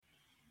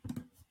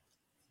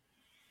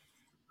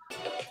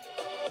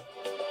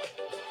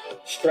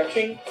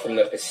Stretching from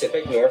the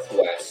Pacific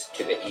Northwest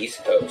to the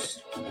East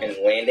Coast and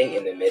landing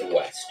in the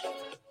Midwest,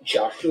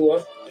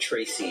 Joshua,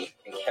 Tracy,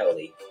 and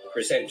Kelly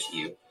present to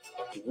you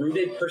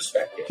Rooted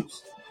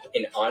Perspectives,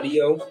 an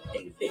audio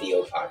and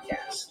video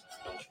podcast.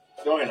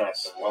 Join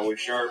us while we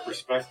share our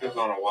perspectives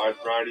on a wide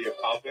variety of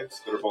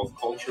topics that are both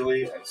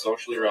culturally and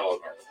socially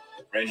relevant,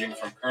 ranging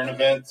from current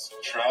events,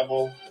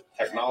 travel,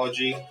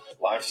 technology,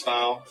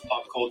 lifestyle,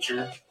 pop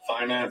culture,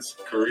 finance,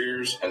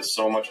 careers, and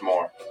so much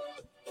more.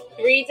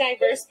 3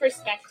 diverse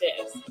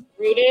perspectives,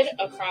 rooted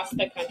across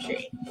the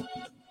country.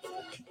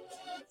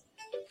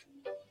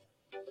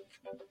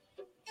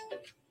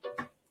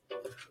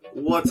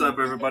 What's up,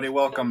 everybody?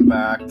 Welcome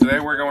back. Today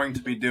we're going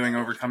to be doing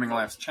Overcoming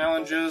Life's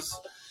Challenges.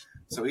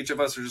 So each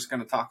of us are just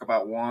going to talk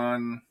about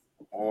one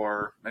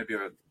or maybe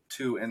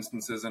two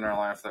instances in our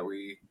life that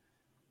we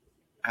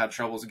had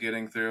troubles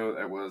getting through.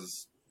 It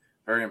was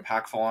very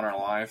impactful on our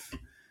life.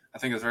 I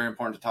think it's very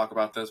important to talk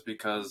about this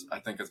because I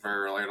think it's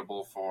very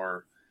relatable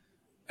for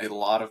a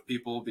lot of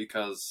people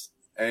because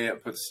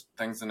it puts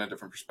things in a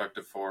different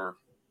perspective for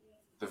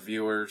the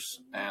viewers,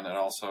 and it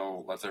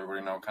also lets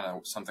everybody know kind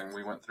of something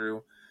we went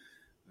through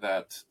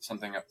that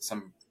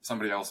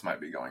somebody else might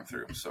be going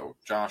through. So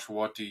Josh,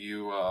 what do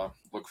you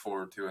look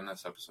forward to in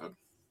this episode?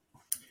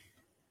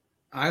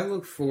 I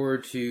look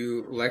forward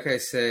to, like I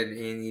said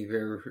in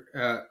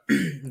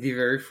the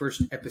very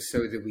first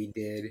episode that we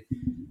did,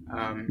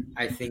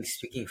 I think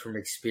speaking from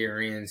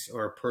experience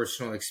or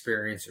personal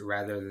experience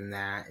rather than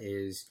that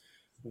is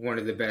one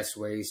of the best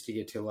ways to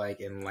get to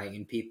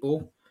enlighten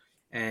people,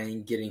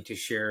 and getting to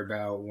share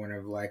about one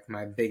of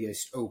my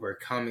biggest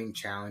overcoming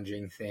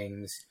challenging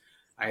things.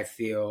 I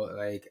feel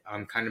like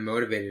I'm kind of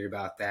motivated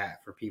about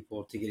that for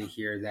people to get to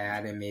hear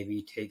that and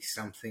maybe take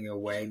something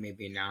away,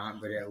 maybe not,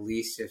 but at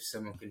least if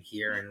someone can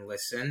hear and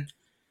listen,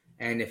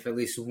 and if at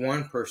least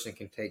one person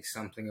can take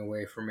something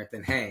away from it,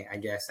 then hey, I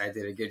guess I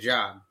did a good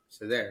job.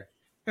 So there.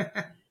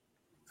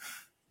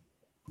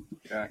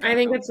 I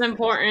think it's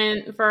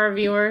important for our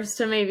viewers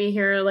to maybe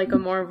hear a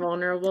more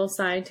vulnerable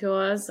side to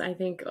us. I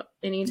think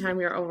anytime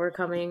you're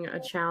overcoming a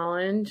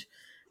challenge,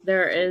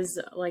 there is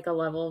a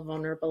level of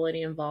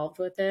vulnerability involved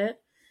with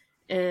it.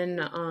 And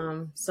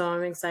so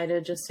I'm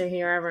excited just to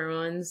hear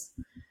everyone's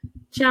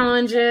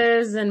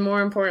challenges and,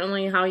 more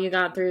importantly, how you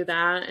got through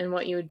that and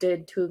what you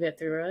did to get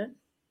through it.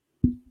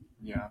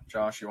 Yeah,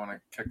 Josh, you want to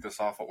kick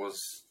this off? What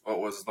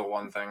was the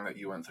one thing that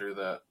you went through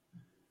that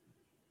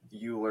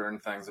you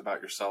learned things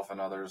about yourself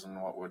and others,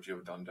 and what would you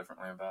have done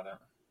differently about it?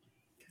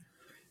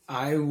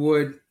 I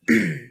would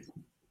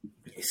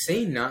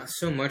say not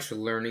so much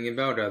learning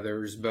about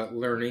others, but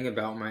learning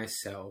about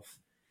myself.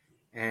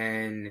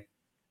 And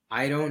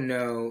I don't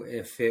know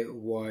if it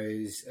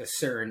was a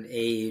certain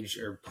age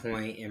or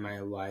point in my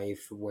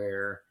life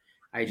where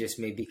I just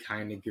maybe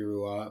kind of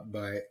grew up,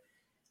 but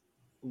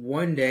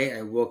one day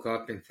I woke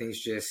up and things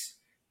just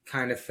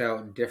kind of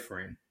felt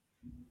different.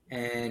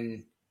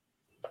 And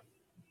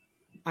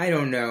I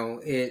don't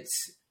know,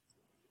 it's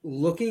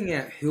looking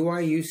at who I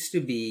used to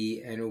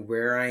be and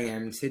where I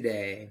am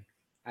today.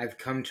 I've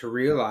come to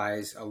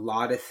realize a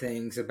lot of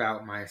things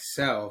about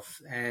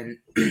myself, and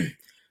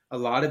a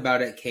lot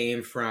about it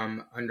came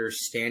from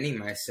understanding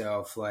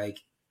myself,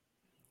 like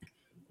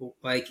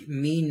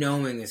me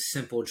knowing a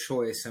simple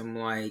choice. I'm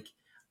like,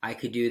 I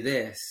could do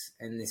this,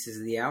 and this is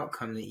the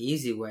outcome the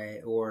easy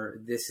way, or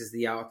this is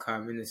the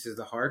outcome and this is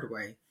the hard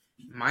way.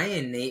 My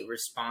innate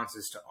response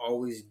is to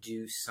always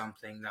do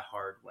something the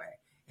hard way.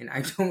 And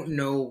I don't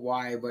know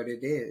why, but it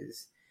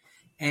is.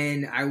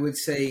 And I would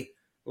say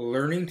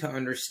learning to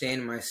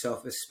understand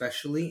myself,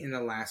 especially in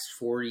the last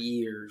 4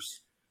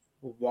 years,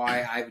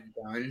 why I've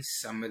done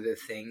some of the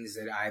things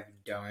that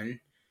I've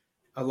done.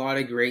 A lot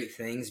of great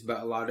things,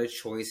 but a lot of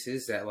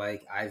choices that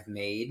I've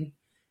made.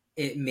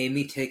 It made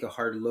me take a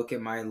hard look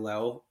at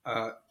myself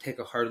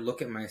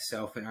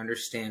and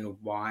understand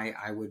why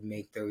I would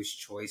make those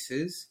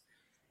choices.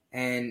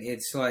 And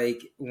it's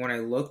when I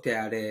looked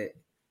at it,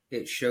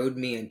 it showed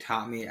me and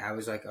taught me. I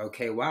was like,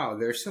 okay, wow,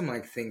 there's some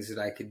things that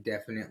I could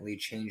definitely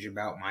change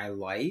about my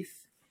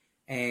life.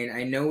 And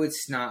I know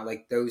it's not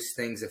those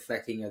things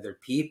affecting other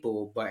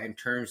people, but in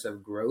terms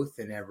of growth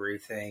and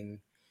everything,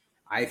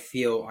 I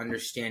feel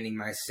understanding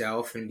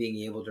myself and being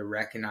able to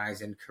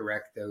recognize and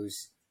correct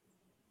those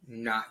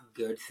not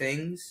good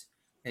things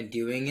and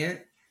doing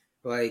it.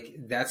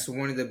 That's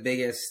one of the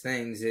biggest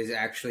things, is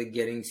actually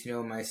getting to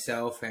know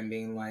myself and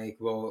being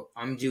well,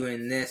 I'm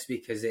doing this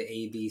because of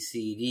A, B,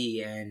 C,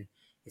 D, and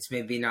it's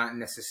maybe not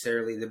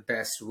necessarily the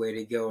best way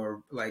to go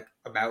or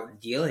about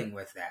dealing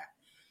with that.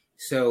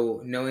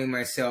 So knowing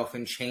myself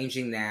and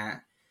changing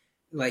that,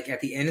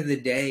 at the end of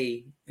the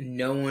day,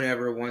 no one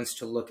ever wants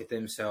to look at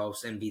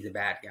themselves and be the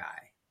bad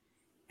guy.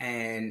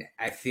 And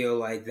I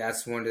feel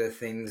that's one of the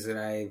things that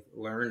I've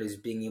learned, is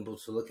being able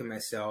to look at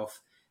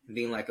myself and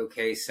being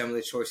okay, some of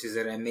the choices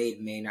that I made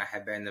may not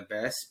have been the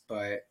best,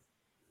 but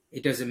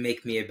it doesn't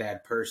make me a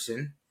bad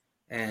person.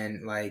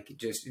 And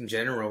just in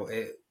general,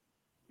 it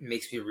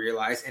makes me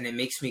realize, and it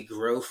makes me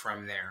grow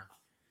from there.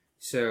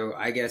 So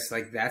I guess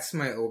like that's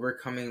my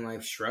overcoming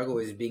life struggle,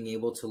 is being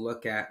able to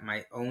look at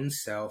my own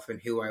self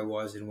and who I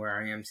was and where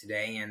I am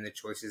today and the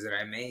choices that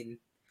I made.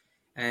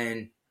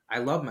 And I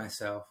love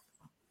myself.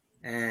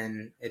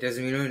 And it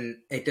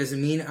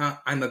doesn't mean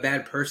I'm a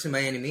bad person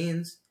by any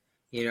means.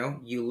 You know,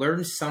 you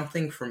learn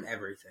something from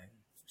everything.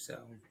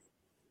 So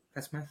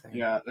that's my thing.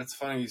 Yeah, it's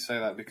funny you say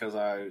that because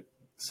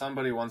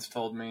somebody once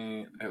told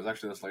me, it was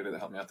actually this lady that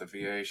helped me at the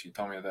VA. She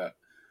told me that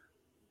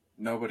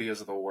nobody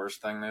is the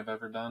worst thing they've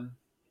ever done.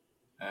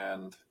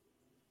 And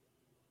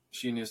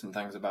she knew some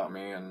things about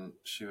me, and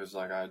she was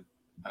like, I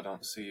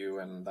don't see you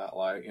in that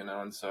light, you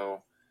know? And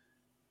so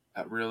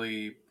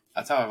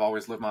that's how I've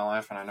always lived my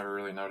life, and I never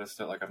really noticed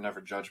it. Like, I've never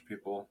judged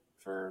people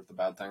for the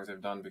bad things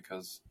they've done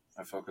because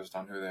I focused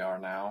on who they are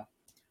now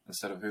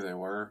instead of who they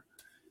were,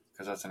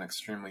 because that's an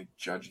extremely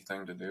judgy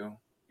thing to do.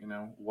 You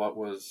know, what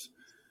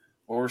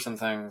were some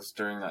things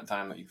during that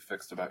time that you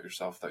fixed about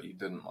yourself that you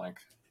didn't like?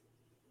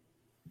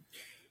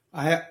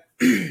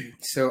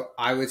 So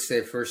I would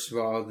say, first of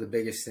all, the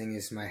biggest thing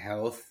is my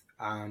health.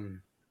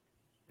 I'm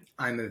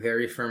a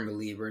very firm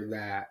believer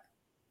that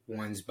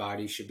one's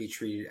body should be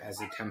treated as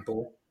a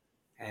temple,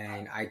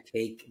 and I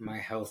take my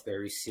health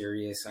very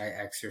serious. I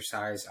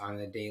exercise on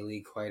the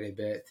daily quite a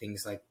bit,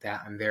 things like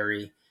that. I'm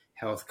very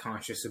health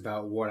conscious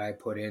about what I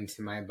put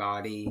into my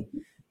body,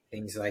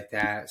 things like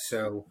that.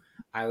 So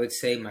I would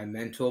say my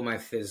mental, my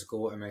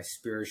physical, and my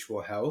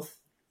spiritual health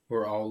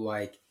were all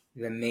like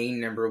the main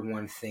number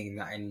one thing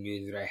that I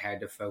knew that I had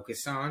to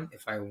focus on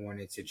if I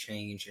wanted to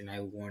change and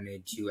I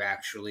wanted to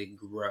actually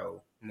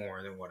grow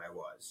more than what I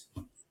was.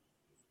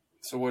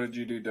 So what did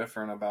you do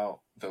different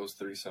about those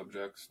three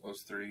subjects,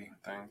 those three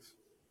things?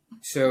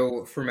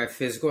 So for my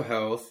physical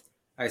health,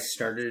 I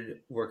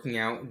started working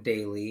out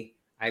daily.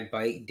 I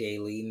bike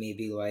daily,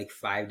 maybe like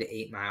 5 to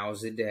 8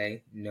 miles a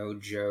day. No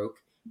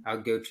joke.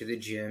 I'll go to the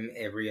gym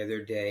every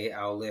other day.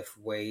 I'll lift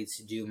weights,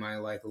 do my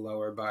like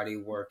lower body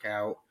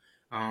workout.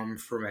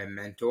 For my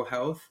mental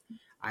health,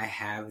 I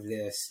have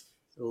this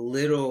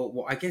little,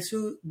 well, I guess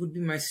it would be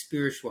my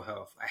spiritual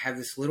health. I have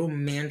this little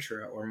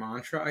mantra,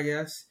 I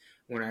guess.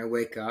 When I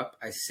wake up,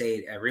 I say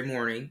it every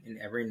morning and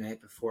every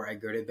night before I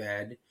go to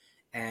bed.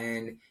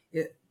 And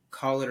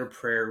call it a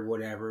prayer or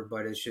whatever,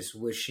 but it's just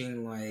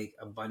wishing like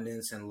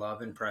abundance and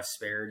love and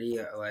prosperity,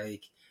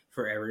 like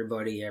for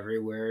everybody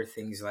everywhere,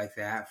 things like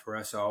that, for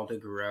us all to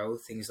grow,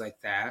 things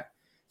like that.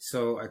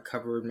 So I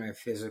covered my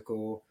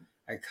physical,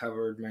 I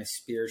covered my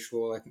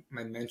spiritual, like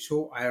my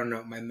mental. I don't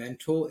know. My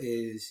mental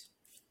is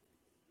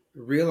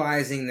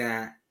realizing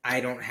that I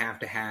don't have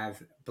to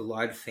have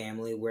blood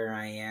family where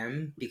I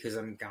am because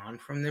I'm gone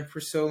from them for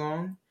so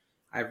long.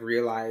 I've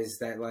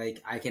realized that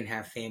like I can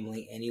have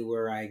family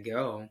anywhere I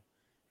go,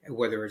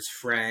 whether it's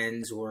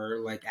friends or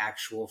like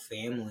actual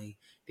family,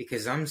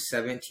 because I'm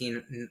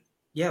 17,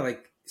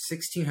 like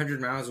 1,600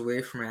 miles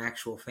away from my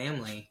actual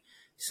family.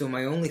 So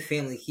my only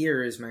family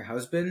here is my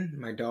husband,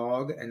 my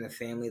dog, and the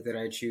family that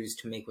I choose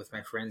to make with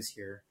my friends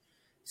here.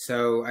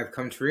 So I've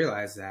come to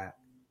realize that.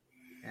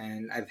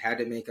 And I've had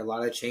to make a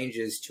lot of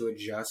changes to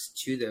adjust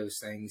to those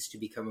things to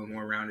become a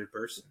more rounded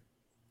person.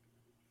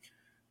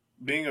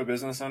 Being a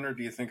business owner,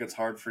 do you think it's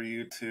hard for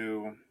you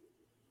to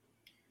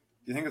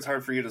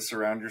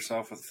surround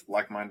yourself with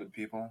like-minded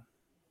people?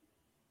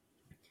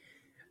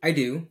 I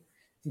do,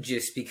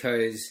 just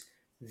because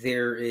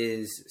there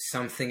is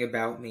something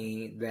about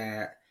me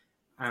that,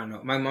 I don't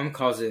know, my mom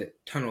calls it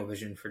tunnel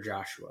vision for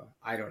Joshua.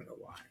 I don't know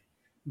why.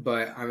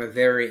 But I'm a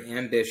very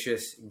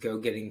ambitious,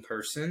 go-getting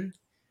person.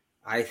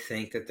 I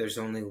think that there's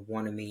only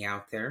one of me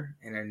out there,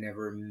 and I've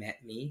never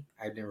met me.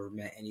 I've never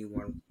met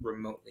anyone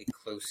remotely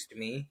close to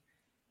me.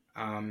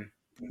 I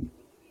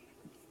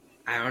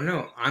don't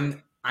know.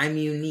 I'm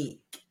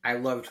unique. I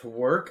love to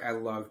work. I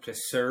love to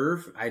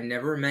serve. I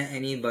never met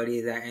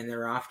anybody that in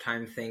their off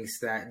time thinks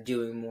that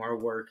doing more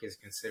work is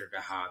considered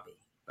a hobby.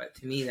 But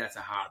to me, that's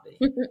a hobby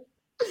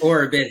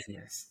or a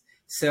business.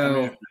 So, I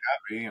mean, if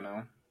you're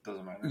happy,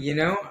 doesn't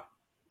matter.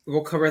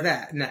 We'll cover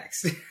that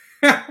next.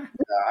 Yeah,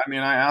 I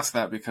mean, I ask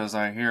that because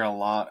I hear a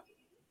lot,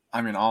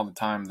 all the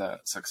time,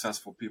 that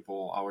successful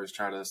people always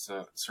try to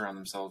surround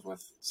themselves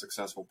with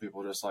successful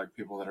people, just like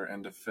people that are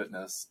into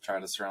fitness try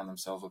to surround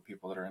themselves with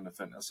people that are into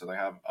fitness, so they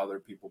have other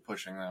people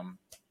pushing them.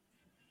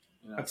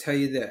 I'll tell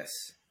you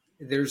this.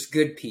 There's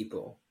good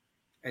people,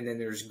 and then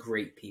there's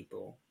great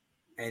people.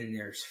 And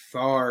there's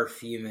far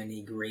few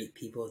many great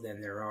people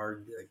than there are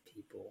good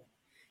people.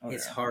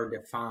 It's hard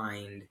to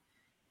find.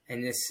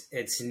 And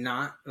it's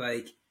not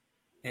like,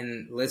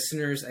 and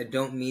listeners, I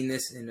don't mean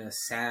this in a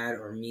sad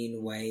or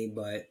mean way,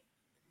 but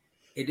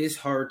it is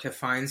hard to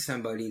find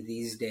somebody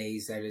these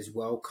days that is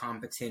well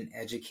competent,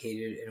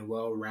 educated, and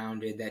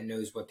well-rounded, that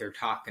knows what they're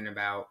talking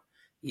about.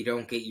 You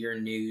don't get your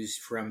news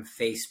from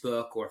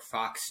Facebook or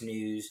Fox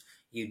News.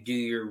 You do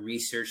your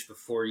research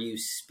before you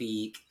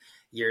speak.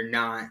 You're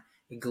not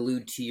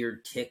glued to your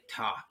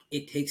TikTok.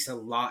 It takes a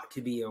lot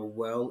to be a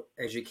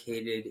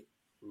well-educated,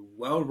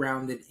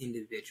 well-rounded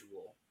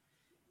individual.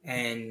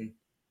 And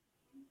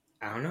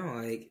I don't know,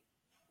 like,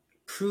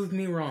 prove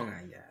me wrong,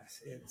 I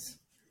guess.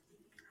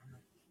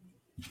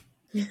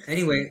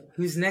 Anyway,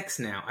 who's next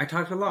now? I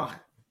talked a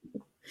lot.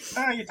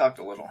 You talked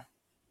a little.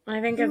 I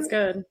think it's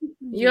good.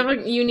 You have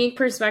a unique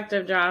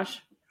perspective,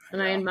 Josh,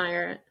 and I Yeah.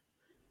 admire it.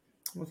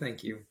 Well,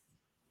 thank you.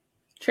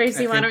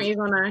 Tracy, I why think- don't you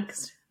go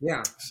next?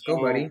 Yeah, So,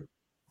 go, buddy.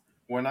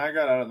 when I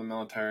got out of the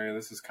military,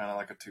 this is kind of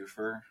like a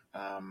twofer.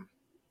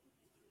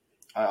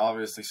 I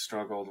obviously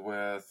struggled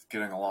with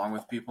getting along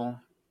with people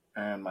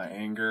and my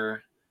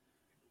anger,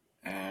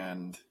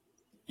 and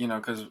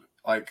because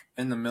like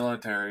in the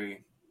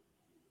military,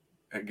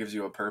 it gives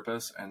you a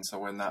purpose, and so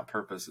when that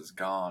purpose is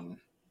gone,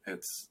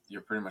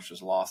 you're pretty much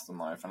just lost in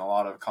life, and a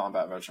lot of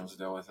combat veterans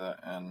deal with it.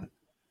 And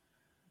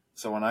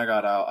so when I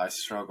got out, I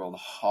struggled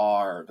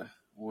hard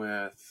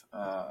with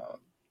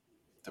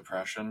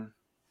depression.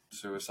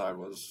 Suicide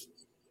was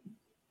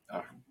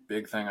a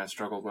big thing I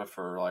struggled with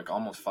for like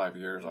almost 5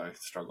 years. I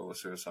struggled with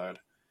suicide,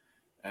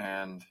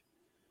 and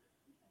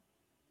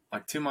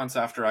like 2 months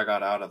after I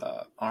got out of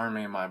the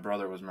army, my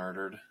brother was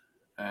murdered.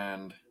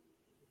 And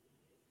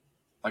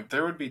like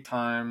there would be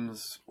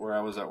times where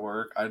I was at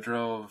work. I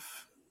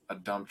drove a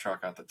dump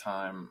truck at the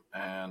time,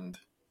 and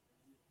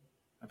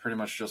I pretty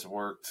much just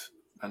worked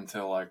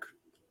until like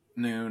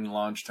noon,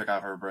 lunch, took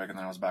out for a break, and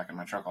then I was back in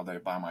my truck all day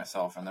by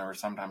myself. And there were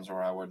some times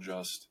where I would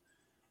just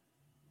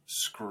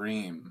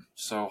scream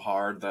so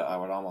hard that I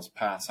would almost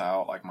pass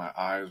out. Like my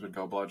eyes would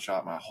go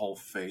bloodshot, my whole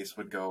face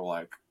would go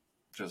like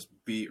just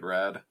beet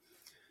red.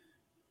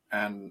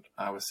 And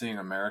I was seeing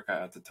America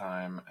at the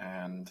time,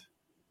 and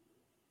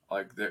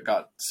like it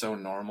got so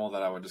normal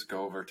that I would just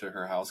go over to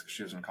her house because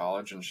she was in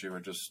college, and she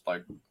would just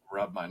like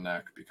rub my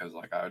neck because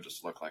like I would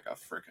just look like a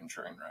freaking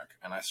train wreck.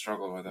 And I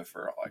struggled with it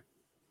for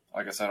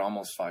like I said,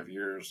 almost 5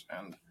 years.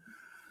 And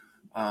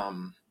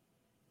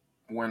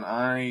when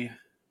I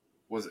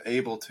was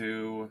able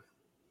to,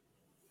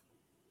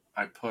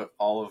 I put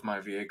all of my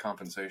VA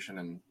compensation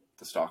in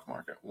the stock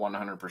market,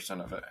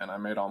 100% of it, and I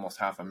made almost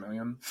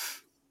 $500,000.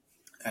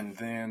 And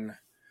then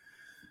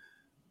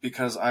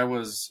because I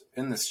was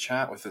in this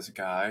chat with this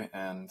guy,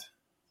 and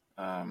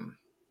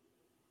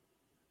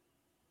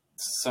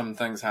some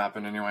things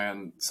happened anyway,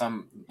 and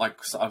some like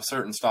a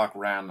certain stock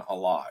ran a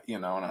lot,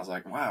 and I was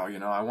like, wow,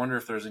 I wonder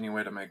if there's any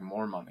way to make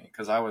more money,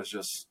 because I was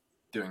just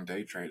doing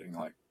day trading,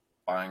 like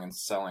buying and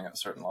selling at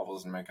certain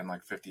levels and making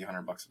like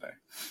 $50-$100 a day.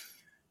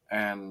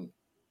 And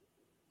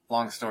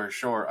long story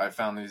short, I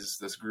found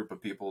this group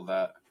of people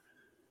that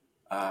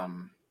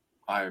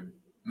I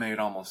made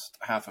almost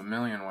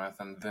 $500,000 with,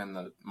 and then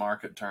the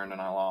market turned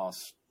and I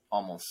lost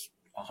almost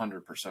 100%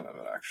 of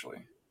it,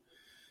 actually.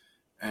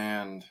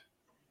 And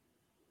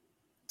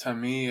to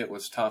me, it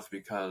was tough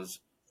because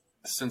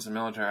since the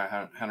military,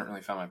 I hadn't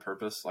really found my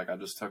purpose. Like I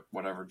just took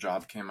whatever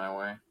job came my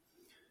way.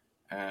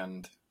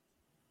 And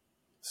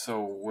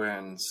so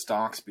when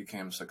stocks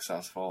became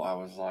successful, I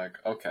was like,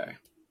 okay,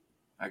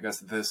 I guess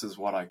this is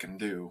what I can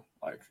do.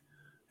 Like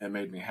it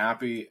made me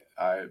happy.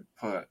 I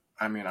put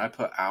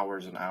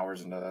hours and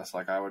hours into this.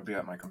 Like I would be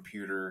at my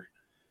computer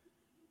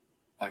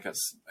like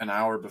it's an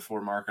hour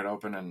before market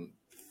open and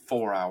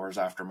 4 hours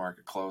after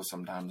market close.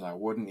 Sometimes I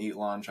wouldn't eat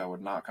lunch. I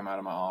would not come out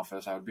of my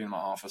office. I would be in my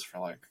office for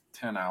like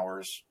 10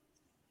 hours,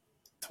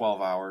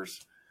 12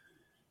 hours.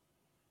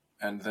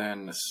 And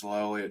then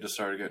slowly it just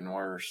started getting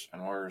worse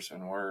and worse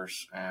and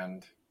worse.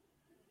 And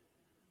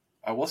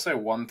I will say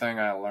one thing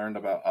I learned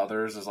about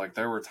others is like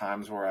there were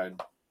times where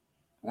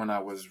when I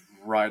was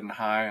riding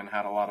high and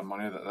had a lot of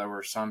money, that there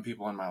were some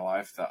people in my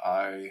life that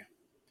I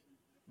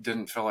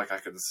didn't feel like I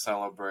could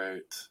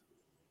celebrate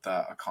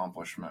that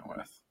accomplishment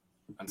with.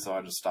 And so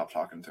I just stopped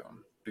talking to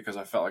them because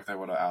I felt like they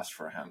would have asked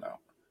for a handout.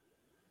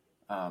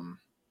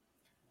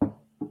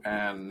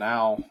 And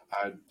now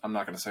I'm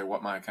not going to say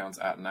what my account's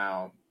at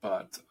now,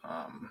 but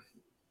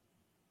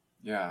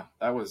yeah,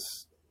 that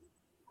was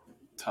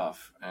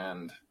tough.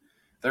 And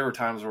there were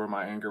times where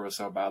my anger was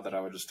so bad that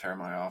I would just tear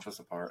my office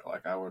apart.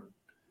 I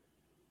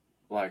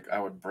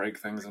would break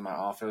things in my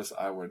office.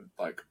 I would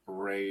like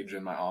rage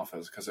in my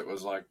office because it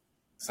was like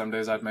some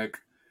days I'd make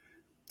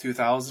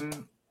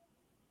 2,000.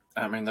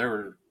 I mean,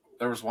 there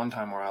was one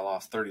time where I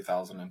lost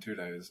 30,000 in 2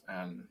 days,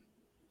 and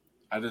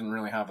I didn't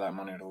really have that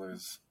money to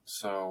lose.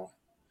 So,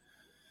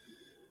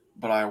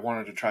 but I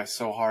wanted to try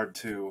so hard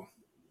to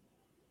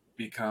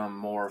become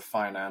more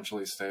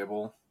financially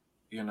stable,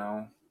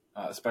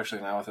 especially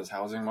now with this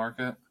housing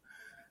market.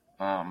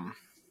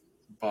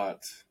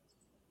 But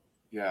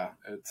yeah,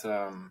 it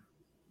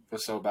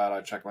was so bad.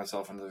 I checked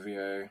myself into the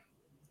VA.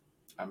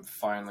 I'm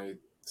finally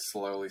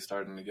slowly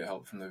starting to get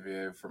help from the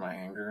VA for my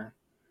anger.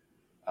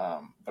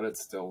 But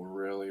it's still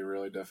really,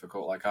 really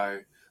difficult.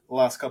 The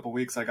last couple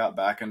weeks I got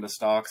back into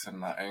stocks,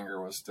 and that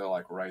anger was still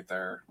like right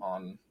there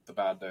on the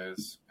bad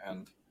days.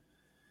 And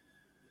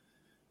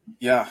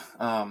yeah,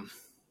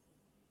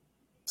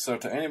 so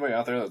to anybody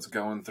out there that's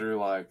going through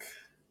like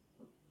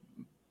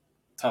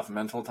tough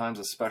mental times,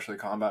 especially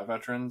combat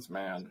veterans,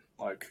 man,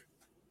 like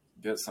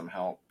get some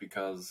help,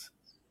 because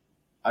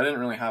I didn't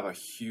really have a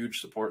huge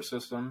support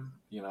system.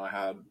 I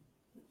had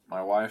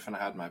my wife and I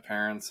had my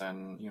parents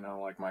and,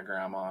 like my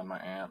grandma and my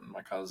aunt and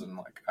my cousin.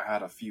 Like I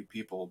had a few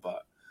people,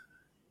 but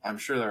I'm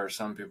sure there are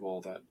some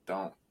people that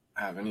don't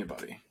have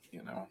anybody,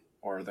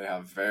 or they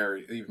have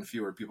even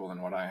fewer people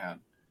than what I had,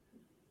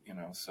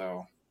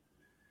 so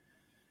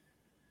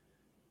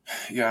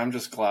yeah, I'm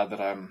just glad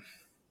that I'm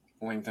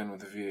linked in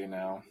with the VA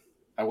now.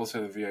 I will say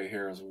the VA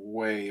here is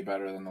way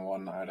better than the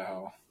one in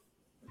Idaho,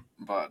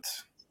 but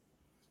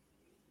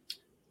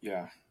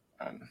yeah,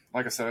 and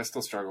like I said, I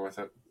still struggle with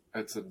it.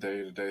 It's a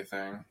day-to-day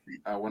thing.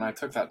 When I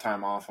took that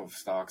time off of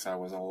stocks, I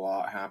was a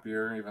lot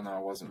happier, even though I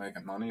wasn't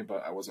making money,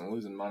 but I wasn't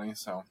losing money,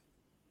 so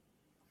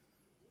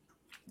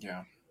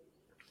yeah.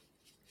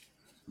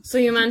 So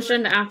you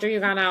mentioned after you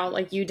got out,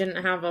 like you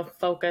didn't have a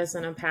focus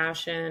and a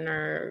passion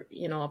or,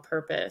 a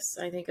purpose,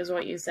 I think is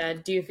what you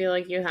said. Do you feel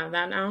like you have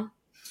that now?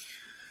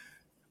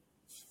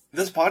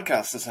 This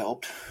podcast has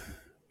helped,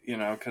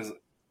 because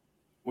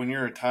when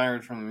you're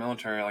retired from the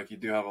military, like you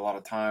do have a lot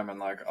of time, and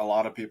like a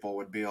lot of people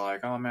would be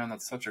like, oh man,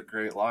 that's such a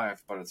great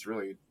life, but it's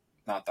really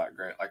not that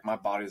great. Like my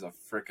body's a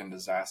freaking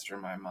disaster.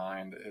 My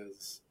mind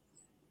is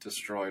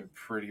destroyed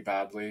pretty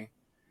badly,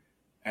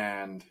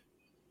 and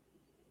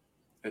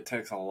it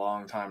takes a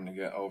long time to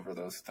get over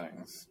those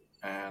things.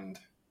 And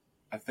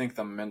I think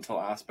the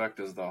mental aspect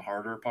is the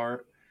harder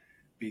part,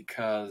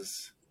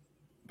 because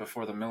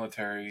before the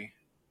military,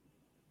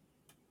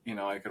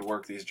 I could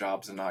work these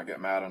jobs and not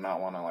get mad and not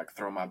want to like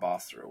throw my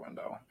boss through a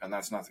window. And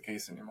that's not the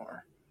case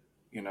anymore,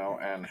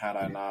 and had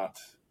I not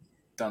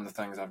done the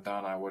things I've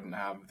done, I wouldn't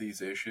have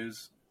these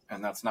issues.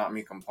 And that's not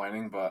me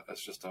complaining, but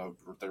it's just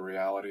the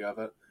reality of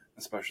it,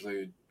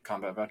 especially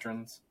combat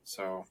veterans.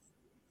 So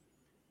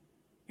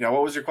yeah,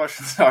 what was your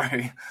question?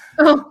 Sorry.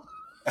 Oh.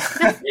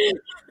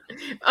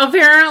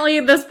 Apparently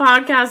this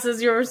podcast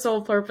is your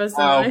sole purpose.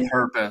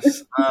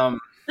 Purpose.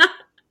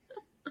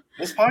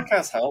 This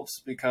podcast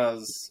helps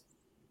because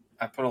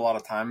I put a lot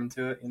of time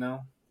into it,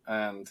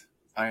 and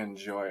I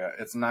enjoy it.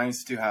 It's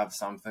nice to have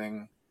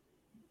something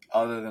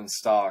other than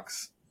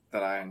stocks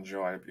that I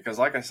enjoy, because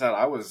like I said,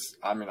 I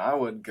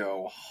would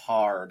go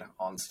hard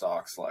on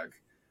stocks.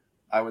 Like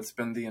I would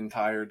spend the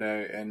entire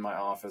day in my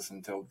office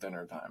until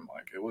dinner time.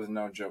 Like it was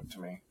no joke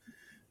to me.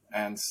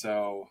 And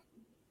so,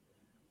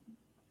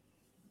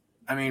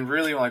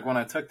 really, like when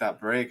I took that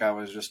break, I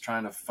was just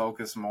trying to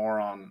focus more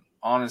on,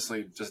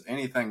 honestly, just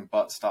anything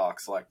but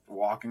stocks, like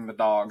walking the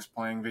dogs,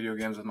 playing video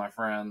games with my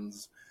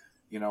friends,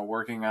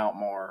 working out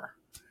more.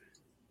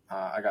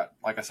 I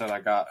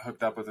got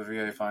hooked up with the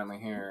VA finally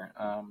here.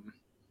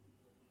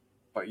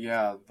 But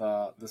yeah,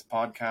 this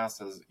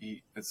podcast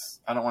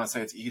I don't want to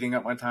say it's eating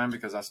up my time,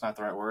 because that's not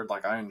the right word.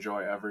 Like I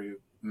enjoy every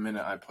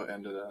minute I put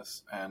into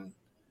this, and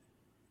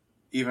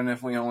even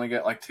if we only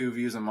get like 2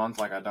 views a month,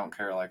 like I don't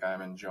care, like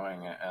I'm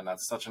enjoying it. And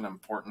that's such an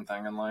important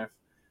thing in life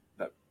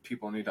that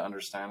people need to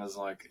understand, is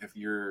like, if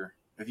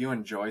you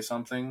enjoy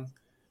something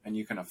and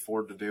you can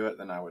afford to do it,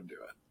 then I would do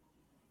it.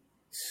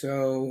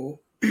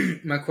 So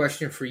my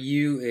question for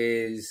you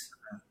is,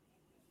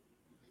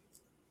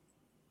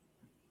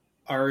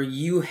 are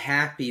you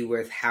happy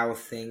with how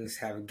things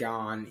have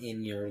gone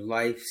in your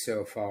life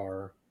so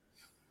far?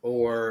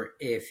 Or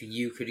if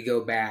you could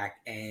go back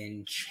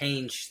and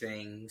change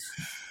things,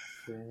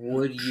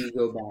 would you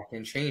go back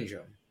and change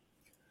them?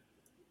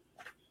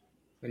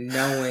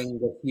 Knowing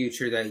the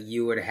future that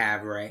you would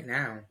have right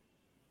now.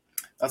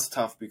 That's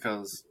tough,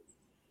 because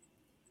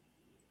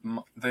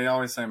they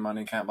always say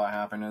money can't buy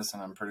happiness,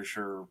 and I'm pretty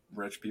sure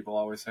rich people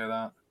always say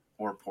that,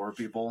 or poor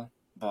people,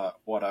 but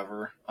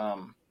whatever.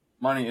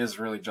 Money is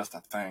really just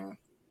a thing,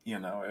 you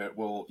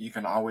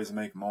can always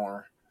make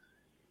more.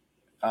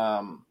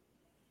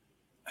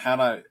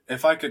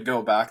 If I could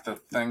go back, the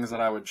things that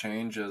I would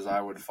change is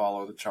I would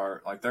follow the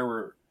chart. Like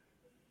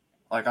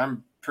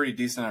I'm pretty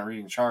decent at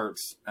reading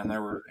charts, and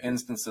there were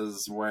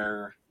instances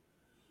where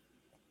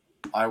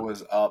I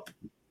was up,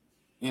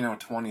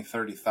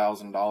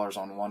 $20,000-$30,000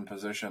 on one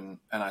position,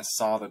 and I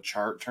saw the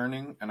chart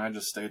turning, and I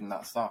just stayed in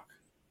that stock.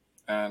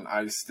 And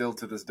I still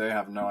to this day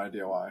have no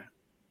idea why.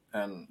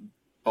 And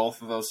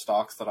both of those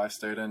stocks that I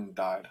stayed in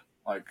died,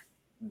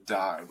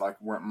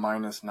 went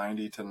minus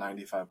 90 to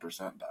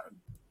 95% died.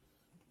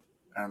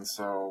 And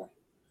so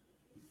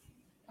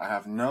I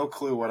have no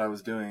clue what I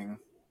was doing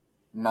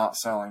not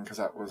selling, because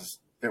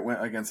it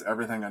went against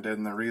everything I did.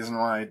 And the reason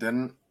why I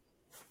didn't,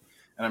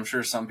 and I'm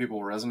sure some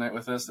people resonate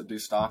with this that do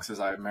stocks, is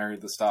I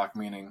married the stock,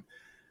 meaning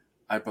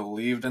I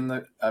believed in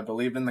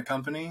the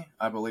company.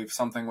 I believed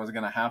something was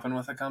going to happen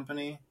with the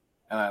company,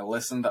 and I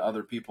listened to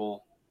other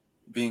people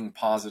being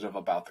positive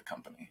about the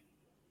company.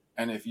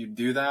 And if you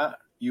do that,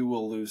 you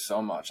will lose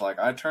so much. Like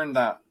I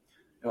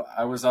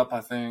was up,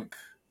 I think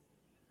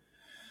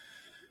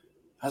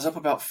I was up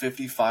about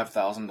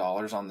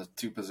 $55,000 on the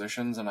 2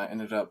 positions, and I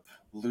ended up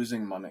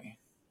losing money.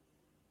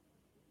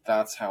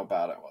 That's how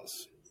bad it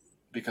was,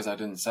 because I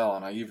didn't sell.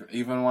 And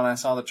even when I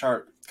saw the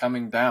chart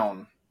coming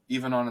down,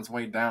 even on its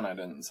way down, I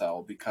didn't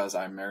sell, because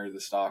I married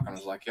the stock and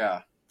was like,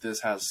 yeah,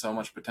 this has so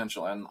much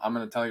potential. And I'm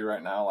going to tell you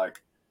right now,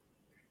 like,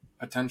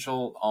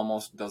 potential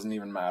almost doesn't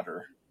even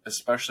matter,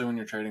 especially when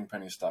you're trading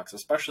penny stocks.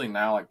 Especially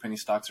now, like, penny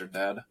stocks are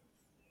dead.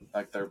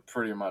 Like, they're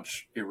pretty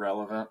much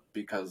irrelevant,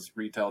 because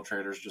retail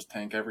traders just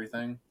tank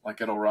everything.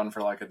 Like, it'll run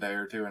for like a day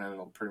or two, and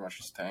it'll pretty much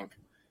just tank.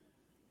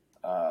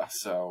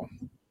 So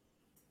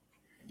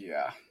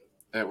yeah,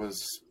 it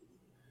was,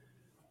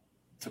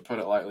 to put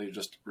it lightly,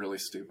 just really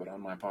stupid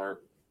on my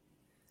part.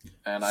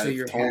 And So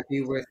you're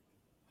happy with?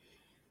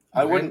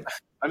 I wouldn't.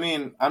 I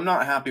mean, I'm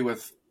not happy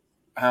with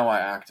how I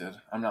acted.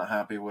 I'm not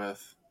happy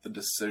with the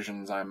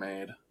decisions I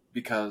made,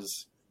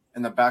 because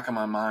in the back of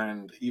my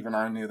mind, even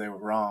I knew they were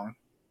wrong.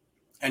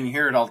 And you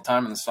hear it all the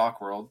time in the stock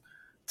world,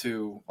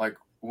 to like,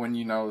 when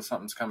you know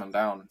something's coming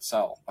down,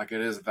 sell. Like,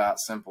 it is that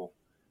simple.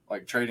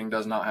 Like, trading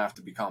does not have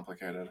to be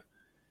complicated.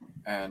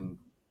 And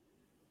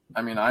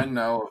I mean, I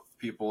know of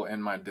people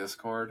in my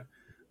Discord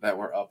that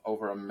were up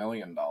over $1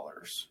 million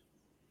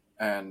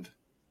and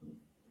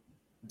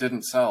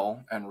didn't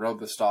sell and rode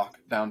the stock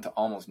down to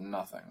almost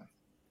nothing.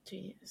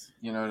 Jeez.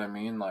 You know what I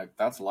mean? Like,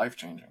 that's life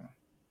changing.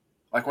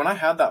 Like, when I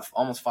had that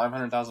almost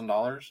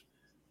 $500,000,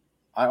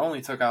 I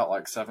only took out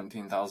like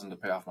 $17,000 to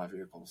pay off my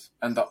vehicles.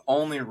 And the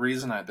only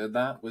reason I did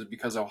that was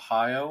because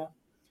Ohio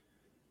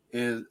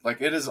is, like,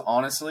 it is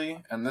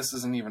honestly, and this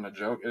isn't even a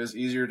joke, it is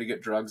easier to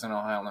get drugs in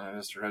Ohio than it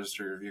is to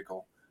register your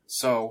vehicle.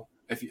 So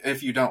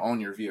if you don't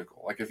own your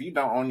vehicle, like, if you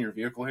don't own your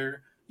vehicle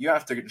here, you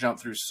have to jump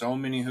through so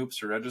many hoops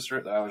to register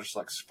it that I was just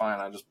like, fine,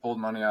 I just pulled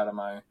money out of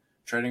my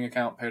trading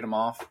account, paid them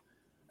off,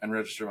 and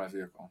registered my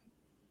vehicle.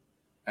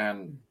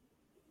 And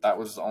that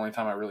was the only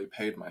time I really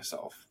paid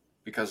myself,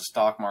 because the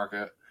stock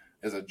market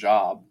is a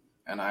job,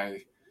 and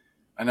I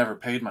never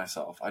paid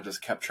myself. I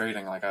just kept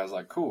trading. Like, I was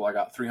like, cool, I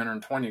got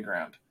 320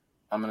 grand.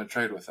 I'm going to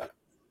trade with it.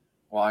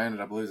 Well, I ended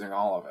up losing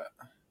all of it.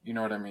 You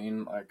know what I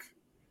mean? Like,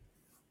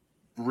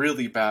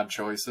 really bad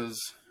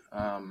choices.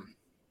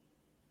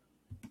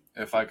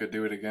 If I could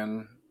do it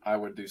again, I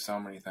would do so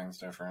many things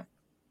different.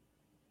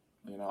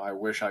 You know, I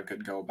wish I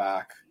could go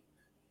back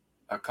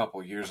a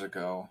couple years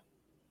ago,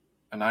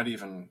 and not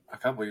even a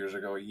couple years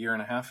ago, a year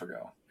and a half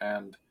ago,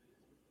 and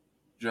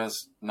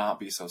just not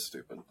be so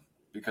stupid,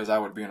 because I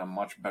would be in a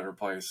much better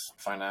place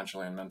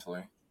financially and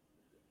mentally.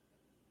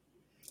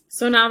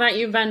 So now that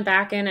you've been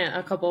back in it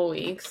a couple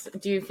weeks,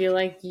 do you feel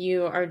like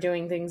you are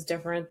doing things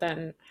different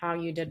than how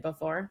you did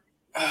before?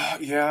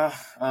 Yeah.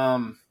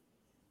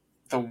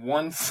 The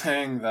one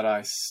thing that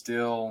I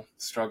still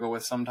struggle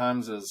with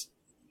sometimes is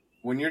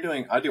when you're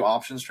doing, I do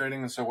options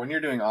trading. And so when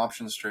you're doing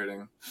options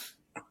trading,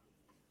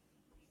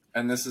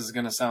 and this is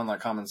going to sound like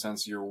common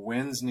sense, your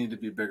wins need to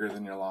be bigger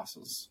than your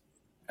losses.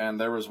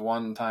 And there was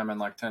one time in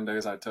like 10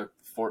 days, I took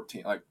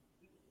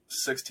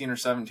 16 or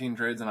 17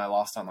 trades, and I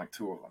lost on like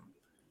 2 of them.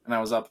 And I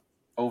was up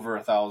over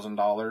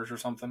 $1,000 or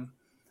something.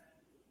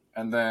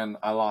 And then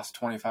I lost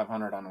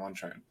 2,500 on one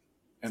trade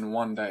in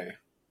one day,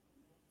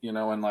 you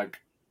know, in like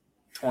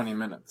 20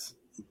 minutes.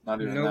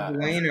 Not even that. No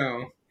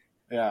bueno.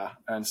 Yeah.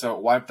 And so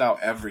it wiped out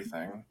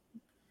everything.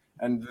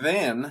 And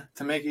then,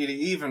 to make it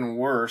even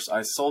worse,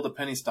 I sold a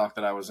penny stock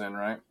that I was in,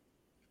 right?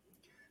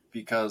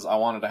 Because I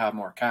wanted to have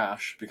more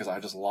cash, because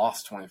I just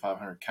lost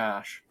 2,500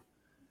 cash.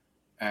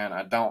 And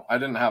I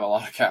didn't have a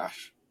lot of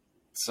cash.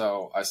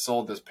 So I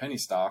sold this penny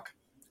stock,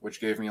 which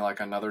gave me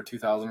like another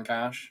 2,000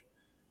 cash.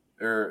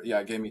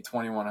 It gave me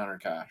 2,100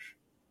 cash.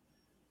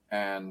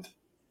 And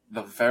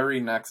the very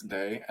next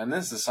day, and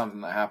this is something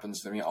that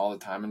happens to me all the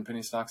time in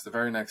penny stocks, the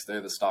very next day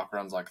the stock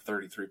runs like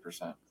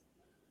 33%.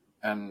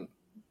 And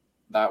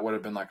that would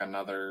have been like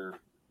another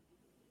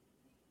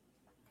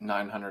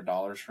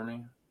 $900 for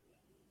me.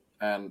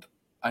 And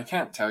I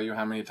can't tell you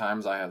how many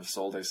times I have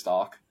sold a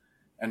stock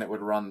and it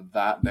would run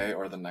that day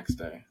or the next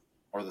day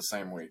or the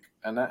same week.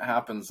 And that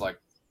happens like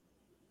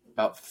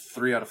about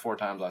 3 out of 4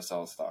 times I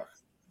sell a stock.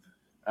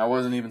 I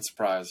wasn't even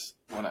surprised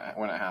when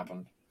it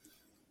happened.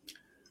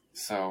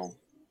 So,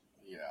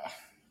 yeah,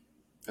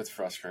 it's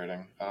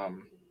frustrating.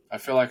 I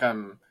feel like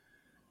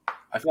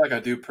I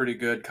do pretty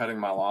good cutting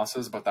my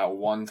losses, but that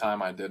one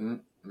time I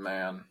didn't,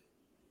 man,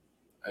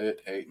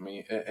 it ate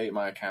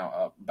my account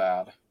up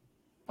bad.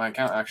 My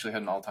account actually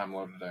had an all-time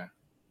low today.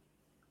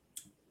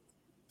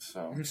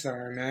 So I'm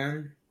sorry,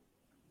 man.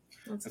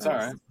 It's all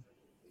right.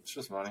 It's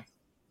just money.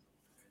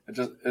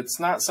 It's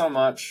not so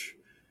much.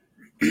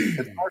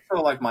 It's more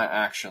so like my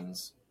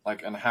actions,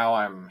 like, and how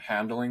I'm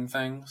handling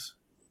things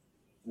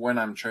when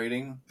I'm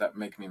trading, that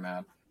make me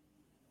mad.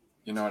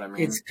 You know what I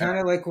mean? It's kind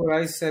of like what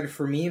I said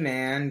for me,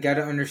 man. Got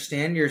to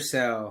understand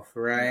yourself,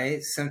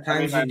 right?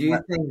 Sometimes you do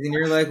things and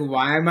you're like,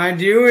 why am I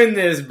doing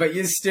this? But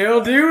you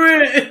still do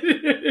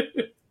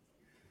it.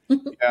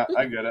 Yeah,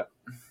 I get it.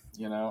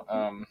 You know,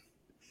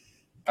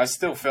 I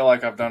still feel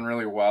like I've done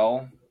really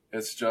well.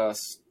 It's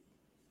just,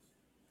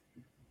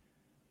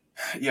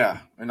 yeah,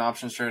 in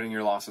options trading,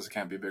 your losses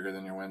can't be bigger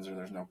than your wins, or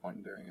there's no point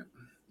in doing it.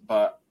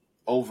 But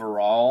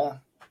overall,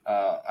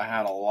 I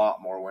had a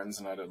lot more wins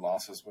than I did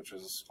losses, which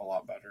is a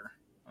lot better.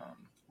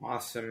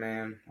 Awesome,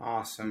 man.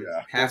 Awesome.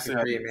 Yeah, Happy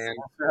for you, man.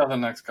 We'll see how the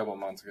next couple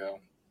months go.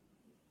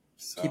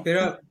 So, keep it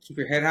up. Keep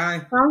your head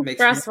high. Sounds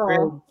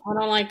stressful. I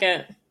don't like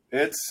it.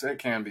 It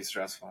can be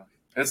stressful.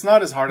 It's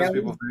not as hard as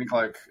people think.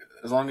 Like,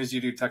 as long as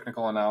you do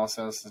technical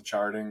analysis and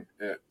charting,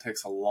 it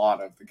takes a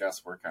lot of the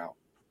guesswork out.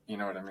 You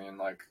know what I mean?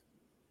 Like,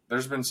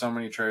 there's been so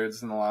many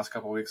trades in the last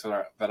couple of weeks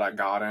that I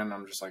got in.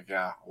 I'm just like,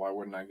 yeah, why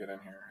wouldn't I get in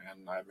here?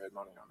 And I made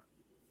money on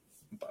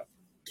it. But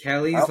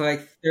Kelly's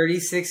like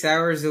 36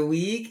 hours a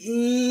week.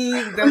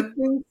 Don't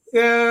think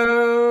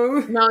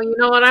so. No, you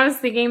know what I was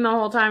thinking the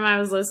whole time I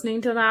was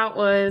listening to that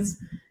was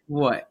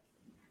What?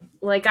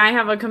 like I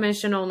have a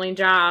commission only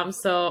job,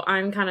 so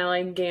I'm kind of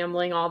like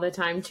gambling all the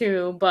time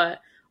too, but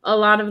a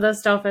lot of the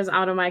stuff is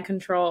out of my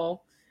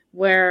control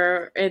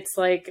where it's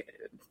like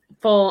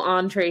full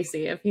on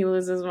Tracy. If he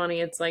loses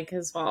money, it's like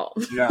his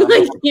fault. Yeah,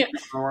 Like, yeah.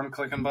 we're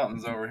clicking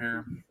buttons over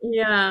here.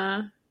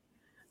 Yeah.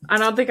 I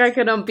don't think I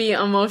could have the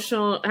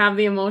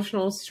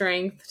emotional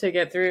strength to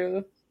get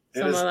through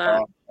some of that.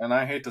 Tough. And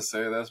I hate to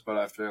say this, but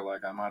I feel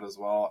like I might as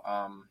well.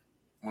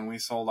 When we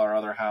sold our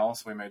other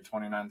house, we made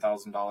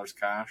 $29,000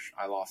 cash.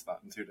 I lost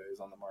that in 2 days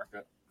on the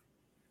market.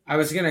 I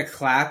was going to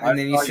clap, and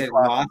then you said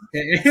clapped. lost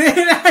it.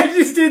 And I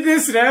just did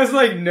this, and I was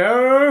like,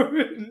 no,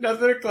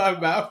 nothing to clap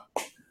about.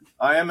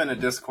 I am in a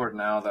Discord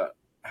now that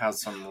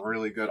has some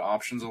really good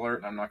options alert,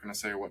 and I'm not going to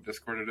say what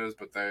Discord it is,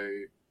 but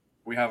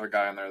we have a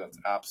guy in there that's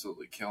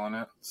absolutely killing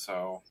it.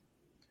 So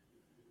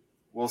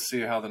we'll see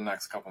how the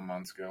next couple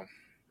months go.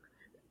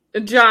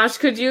 Josh,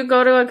 could you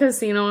go to a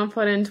casino and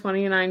put in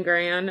 29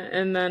 grand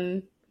and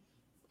then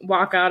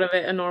walk out of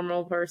it a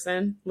normal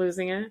person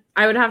losing it?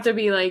 I would have to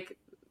be like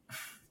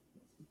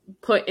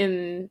put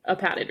in a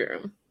padded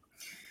room.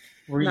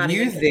 Were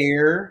you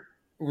there?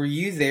 Were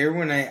you there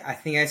when I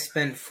think I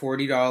spent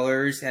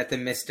 $40 at the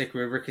Mystic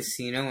River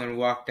Casino and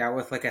walked out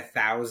with like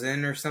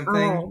 1,000 or something?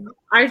 Oh,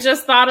 I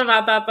just thought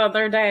about that the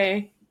other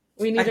day.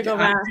 We need to go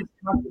back. I could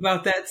talk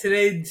about that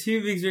today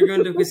too because we're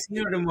going to a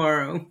casino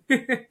tomorrow.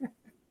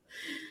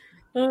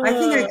 I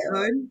think I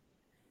could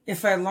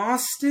if I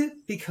lost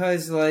it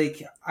because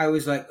like I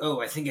was like,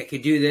 oh, I think I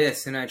could do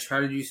this, and I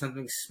tried to do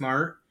something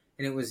smart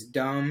and it was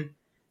dumb.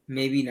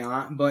 Maybe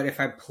not, but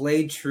if I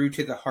played true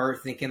to the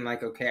heart, thinking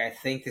like, okay, I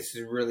think this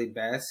is really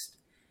best,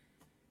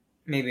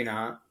 maybe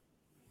not.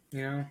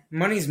 You know,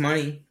 money's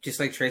money,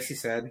 just like Tracy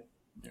said.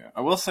 Yeah,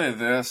 I will say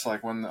this: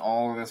 like when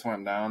all of this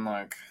went down,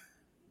 like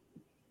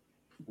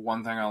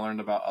one thing I learned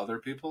about other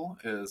people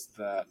is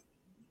that,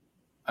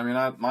 I mean,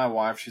 my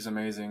wife, she's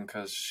amazing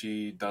because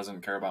she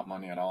doesn't care about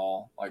money at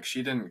all. Like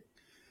she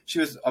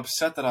was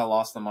upset that I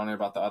lost the money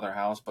about the other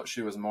house, but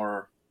she was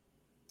more.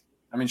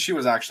 I mean, she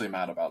was actually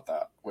mad about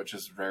that, which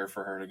is rare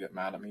for her to get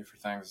mad at me for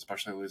things,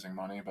 especially losing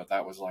money. But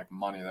that was like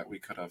money that we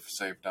could have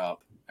saved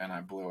up, and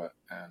I blew it.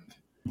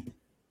 And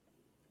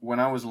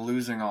when I was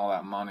losing all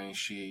that money,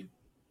 she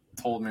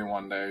told me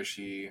one day,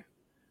 I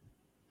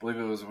believe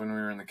it was when we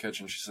were in the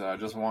kitchen, she said, I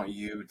just want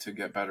you to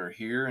get better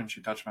here. And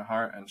she touched my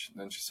heart, and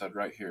then she said,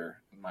 right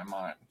here in my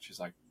mind. She's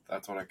like,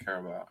 that's what I care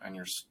about. And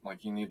you're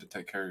like, you need to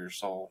take care of your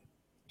soul.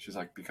 She's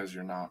like, because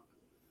you're not.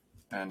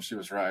 And she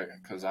was right,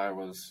 because I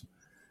was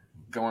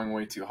going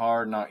way too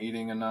hard, not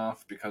eating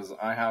enough, because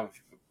I have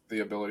the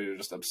ability to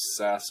just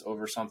obsess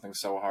over something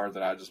so hard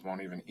that I just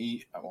won't even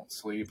eat. I won't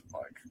sleep,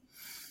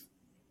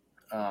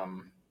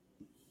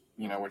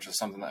 you know, which is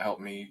something that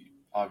helped me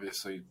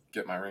obviously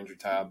get my Ranger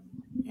tab,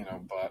 you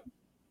know. But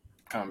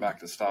coming back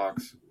to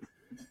stocks,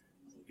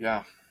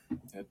 yeah,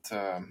 it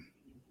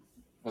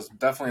was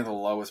definitely the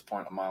lowest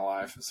point of my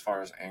life as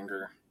far as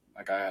anger.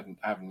 Like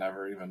I've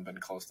never even been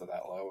close to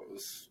that low.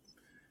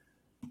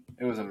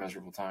 It was a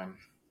miserable time.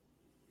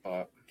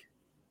 But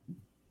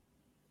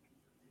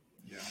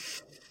yeah.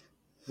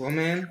 Well,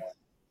 man,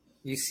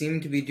 you seem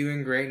to be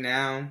doing great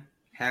now.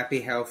 Happy,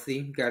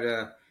 healthy, got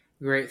a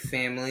great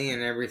family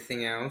and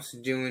everything else.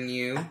 Doing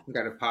you,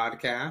 got a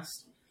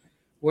podcast.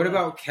 What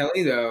about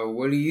Kelly though?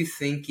 What do you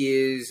think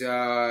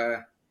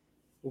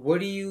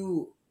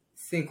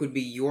would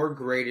be your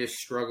greatest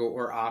struggle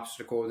or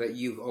obstacle that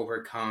you've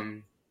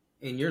overcome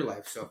in your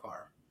life so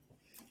far?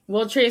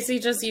 Well, Tracy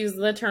just used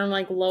the term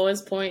like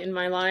lowest point in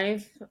my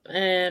life,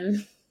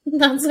 and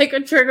that's like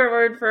a trigger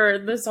word for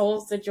this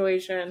whole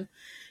situation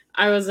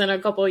I was in a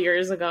couple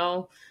years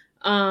ago.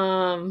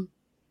 I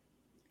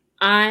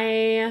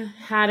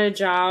had a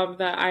job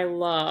that I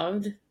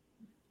loved.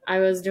 I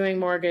was doing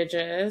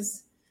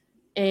mortgages,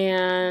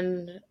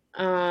 and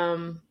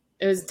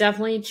it was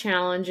definitely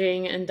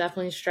challenging and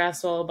definitely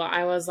stressful, but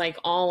I was like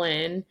all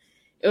in.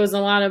 It was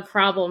a lot of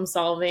problem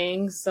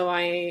solving, so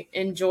I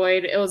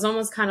enjoyed it. Was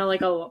almost kind of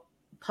like a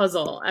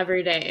puzzle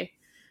every day.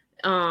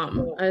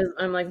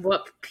 I'm like,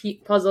 what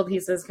puzzle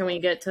pieces can we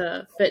get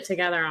to fit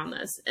together on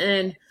this?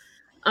 And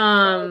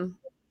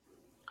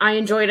I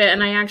enjoyed it,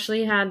 and I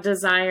actually had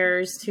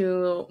desires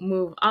to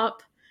move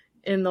up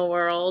in the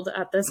world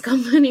at this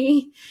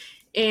company.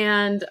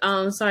 And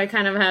so I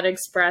kind of had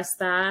expressed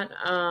that.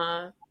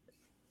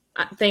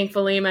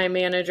 Thankfully, my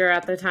manager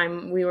at the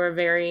time, we were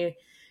very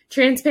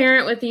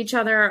transparent with each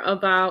other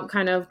about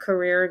kind of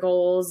career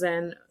goals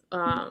and,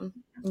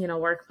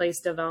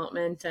 workplace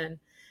development. And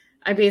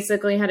I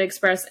basically had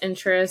expressed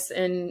interest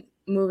in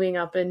moving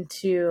up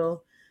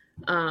into,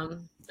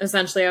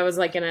 essentially I was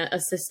like in an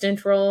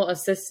assistant role,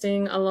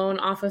 assisting a loan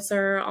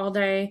officer all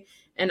day.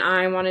 And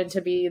I wanted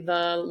to be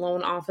the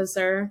loan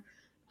officer.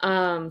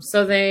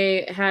 So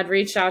they had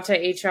reached out to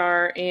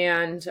HR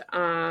and,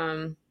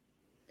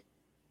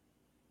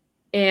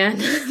 and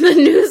the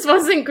news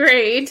wasn't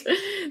great.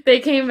 They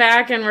came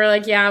back and were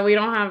like, yeah, we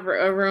don't have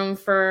a room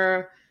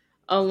for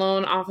a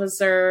loan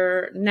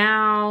officer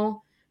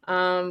now.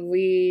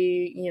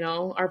 We,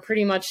 are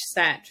pretty much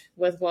set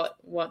with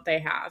what they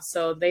have.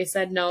 So they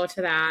said no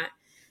to that.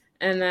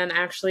 And then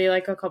actually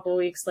like a couple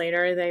weeks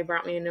later, they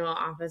brought me into an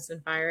office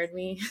and fired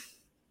me.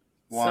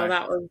 Why? So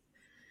that was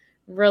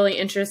really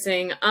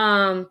interesting.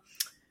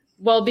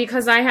 Well,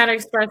 because I had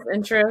expressed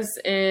interest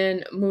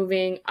in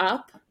moving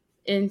up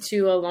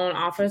into a loan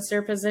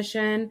officer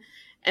position,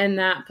 and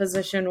that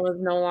position was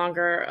no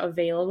longer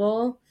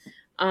available.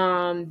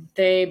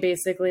 They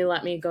basically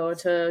let me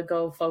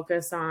go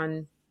focus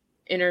on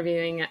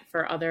interviewing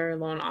for other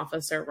loan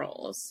officer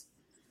roles.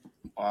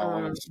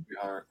 Wow, what a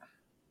sweetheart.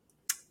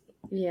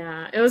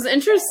 Yeah, it was an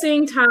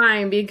interesting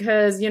time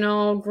because,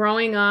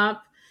 growing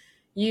up,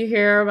 you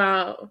hear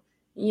about,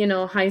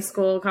 high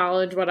school,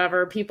 college,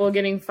 whatever, people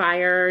getting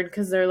fired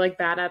because they're like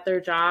bad at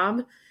their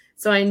job.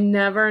 So I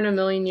never in a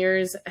million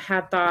years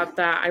had thought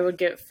that I would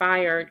get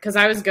fired because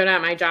I was good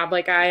at my job.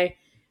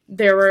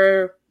 There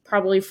were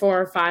probably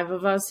 4 or 5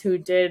 of us who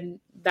did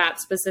that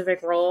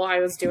specific role I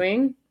was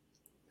doing.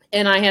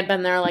 And I had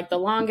been there like the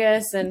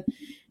longest and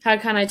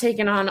had kind of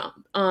taken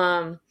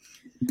on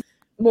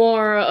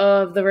more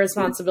of the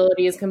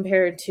responsibilities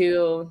compared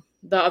to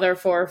the other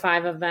 4 or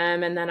 5 of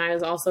them. And then I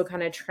was also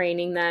kind of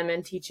training them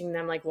and teaching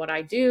them like what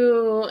I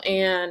do.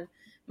 And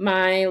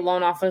my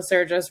loan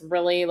officer just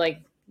really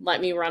like let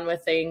me run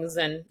with things.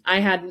 And I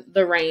had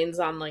the reins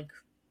on like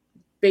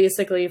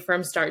basically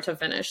from start to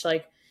finish.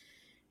 Like,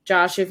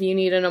 Josh, if you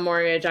needed a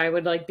mortgage, I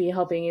would like be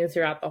helping you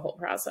throughout the whole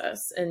process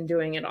and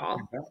doing it all.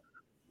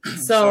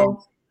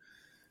 So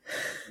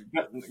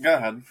go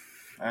ahead.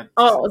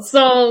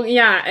 So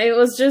yeah, it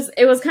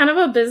was kind of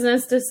a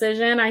business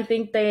decision. I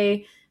think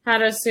they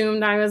had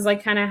assumed I was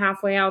like kind of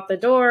halfway out the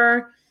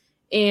door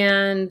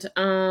and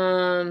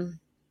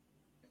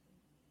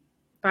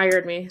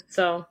fired me.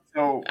 So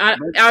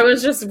I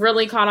was just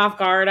really caught off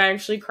guard. I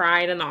actually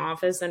cried in the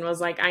office and was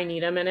like, I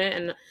need a minute.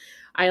 And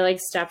I like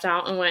stepped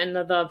out and went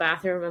into the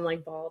bathroom and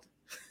like bawled.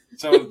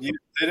 So they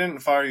didn't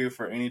fire you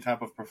for any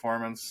type of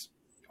performance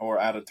or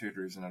attitude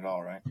reason at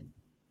all, right?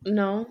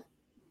 No,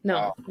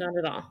 Wow. Not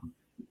at all.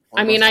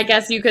 Well, I mean, I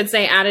guess you could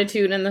say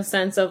attitude in the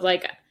sense of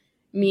like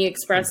me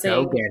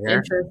expressing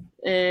interest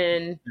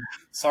in.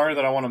 Sorry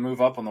that I want to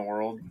move up in the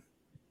world.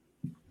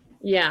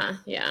 Yeah.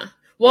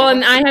 Well,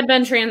 and I had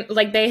been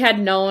they had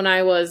known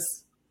I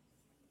was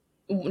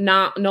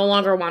no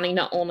longer wanting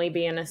to only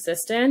be an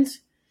assistant.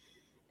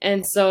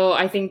 And so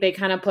I think they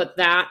kind of put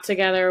that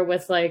together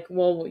with like,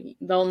 well,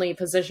 the only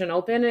position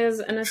open is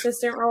an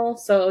assistant role.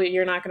 So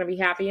you're not going to be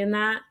happy in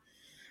that.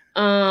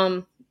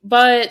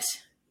 But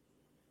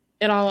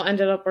it all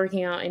ended up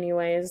working out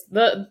anyways.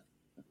 The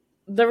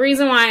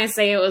reason why I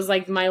say it was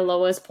like my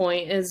lowest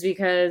point is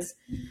because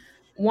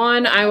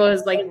one, I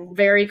was like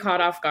very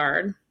caught off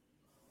guard.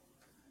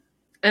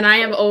 And I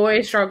have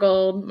always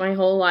struggled my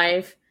whole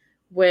life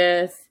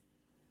with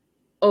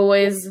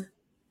always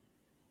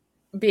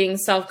being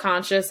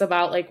self-conscious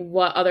about like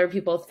what other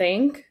people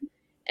think.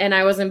 And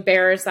I was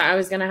embarrassed that I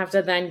was going to have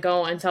to then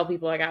go and tell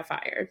people I got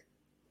fired.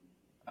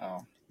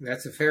 Oh,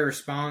 that's a fair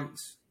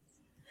response.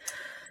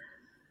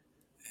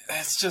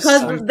 It's just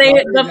because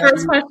the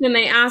first question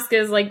they ask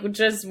is like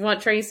just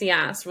what Tracy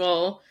asked.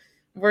 Well,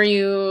 were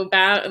you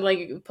bad,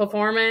 like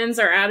performance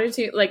or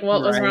attitude? Like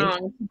what was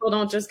wrong? People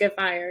don't just get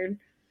fired.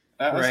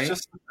 That was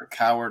just a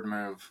coward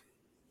move.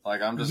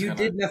 Like I'm just. You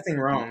did nothing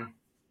wrong.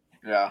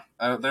 Yeah,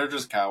 they're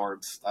just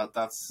cowards.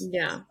 That's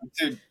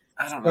dude.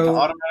 I don't know. To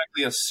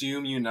automatically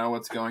assume you know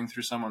what's going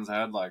through someone's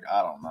head, like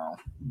I don't know.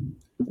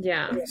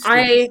 Yeah,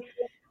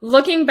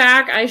 looking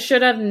back, I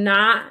should have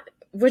not.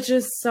 Which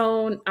is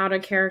so out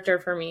of character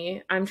for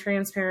me. I'm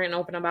transparent and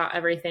open about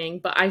everything,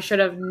 but I should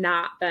have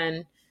not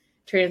been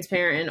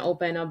transparent and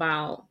open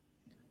about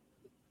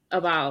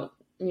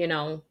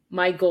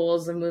my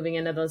goals of moving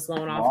into this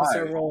loan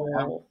officer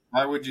role.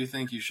 Why would you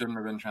think you shouldn't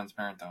have been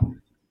transparent though?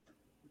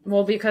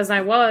 Well, because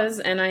I was,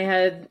 and I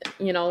had,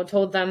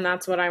 told them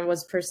that's what I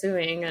was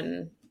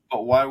pursuing.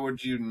 But why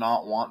would you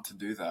not want to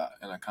do that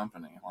in a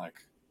company? Like,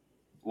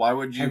 why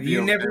would you? Have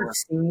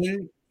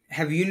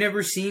you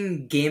never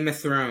seen Game of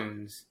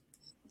Thrones?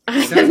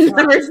 I've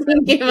never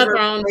seen Game of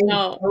Thrones.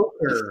 No.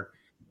 Poker.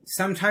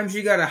 Sometimes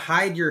you gotta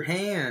hide your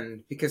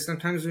hand because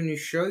sometimes when you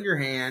show your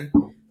hand,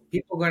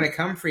 people are gonna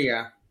come for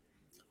you.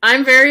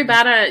 I'm very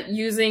bad at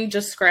using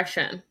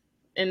discretion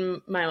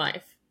in my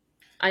life.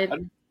 I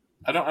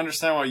don't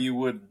understand why you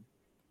would,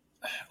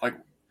 like,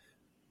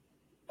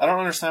 I don't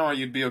understand why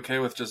you'd be okay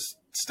with just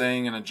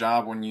staying in a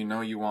job when you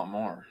know you want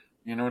more.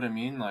 You know what I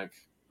mean? Like,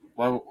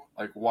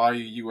 why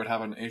you would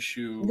have an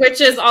issue.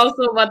 Which is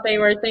also what they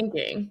were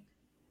thinking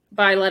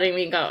by letting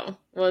me go,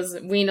 was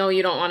we know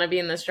you don't want to be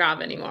in this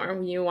job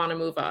anymore. You want to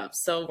move up.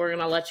 So we're going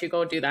to let you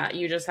go do that.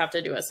 You just have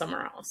to do it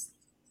somewhere else.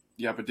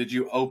 Yeah, but did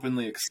you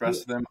openly express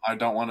to them, I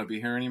don't want to be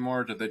here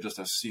anymore? Or did they just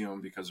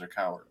assume because they're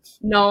cowards?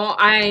 No,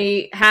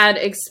 I had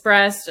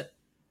expressed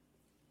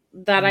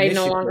that I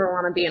no longer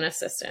want to be an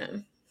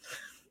assistant.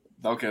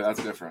 Okay,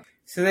 that's different.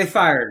 So they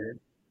fired her.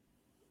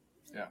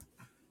 Yeah.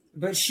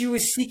 But she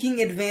was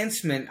seeking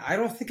advancement. I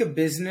don't think a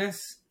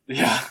business,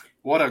 Yeah.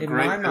 What a in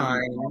great my business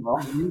mind,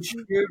 model.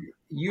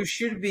 you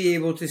should be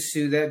able to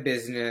sue that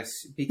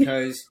business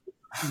because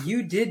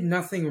you did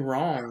nothing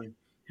wrong.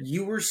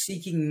 You were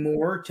seeking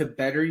more to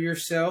better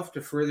yourself,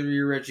 to further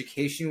your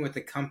education with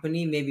the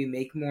company, maybe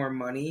make more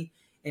money.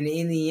 And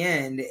in the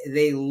end,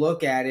 they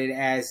look at it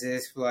as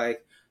if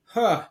like,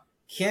 huh,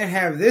 can't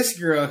have this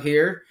girl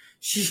here.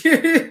 She's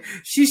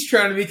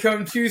trying to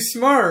become too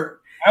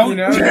smart. How You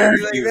know, dare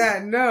things like you?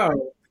 that.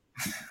 No.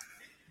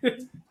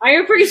 I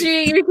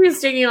appreciate you keep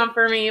sticking up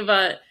for me,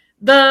 but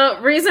the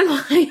reason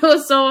why it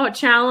was so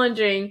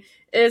challenging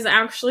is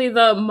actually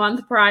the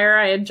month prior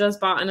I had just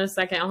bought in a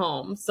second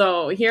home.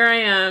 So here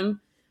I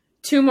am,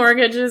 2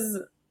 mortgages.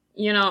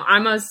 You know,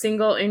 I'm a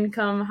single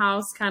income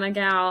house kind of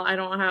gal. I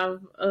don't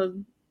have a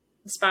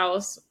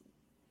spouse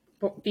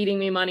feeding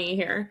me money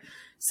here.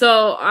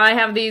 So I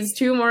have these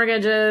 2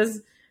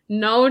 mortgages,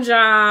 no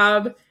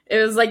job. It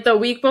was like the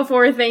week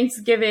before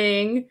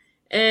Thanksgiving.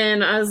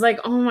 And I was like,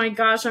 oh my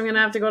gosh, I'm going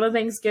to have to go to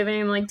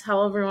Thanksgiving and like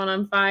tell everyone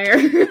I'm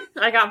fired.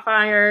 I got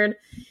fired.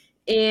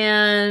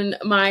 And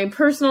my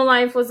personal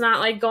life was not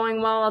like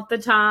going well at the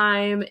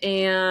time.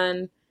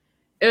 And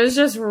it was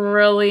just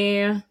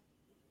really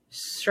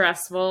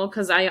stressful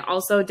because I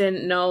also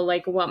didn't know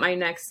like what my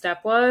next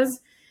step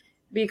was,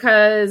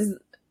 because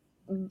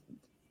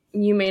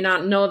you may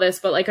not know this,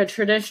 but like a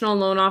traditional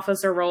loan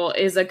officer role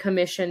is a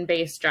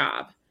commission-based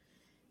job.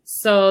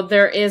 So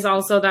there is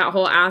also that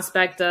whole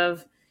aspect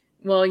of,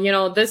 well, you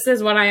know, this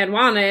is what I had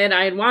wanted.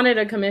 I had wanted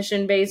a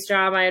commission-based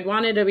job. I had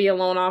wanted to be a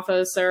loan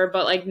officer,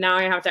 but like now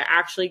I have to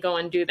actually go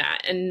and do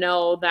that and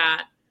know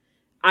that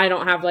I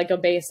don't have like a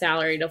base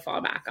salary to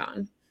fall back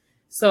on.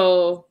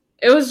 So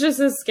it was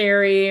just a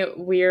scary,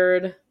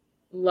 weird,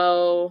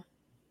 low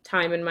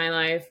time in my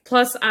life.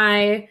 Plus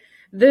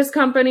this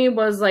company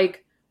was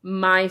like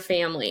my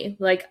family.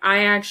 Like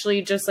I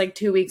actually just like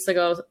 2 weeks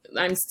ago,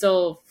 I'm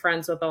still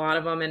friends with a lot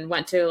of them and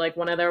went to like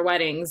one of their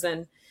weddings,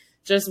 and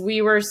just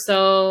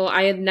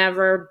I had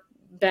never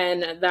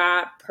been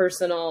that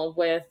personal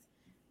with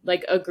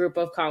like a group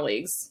of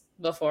colleagues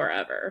before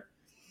ever.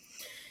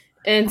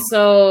 And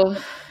so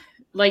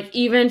like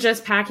even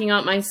just packing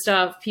up my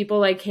stuff, people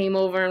like came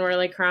over and were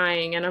like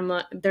crying,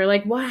 and they're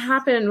like, what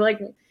happened? Like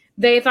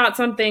they thought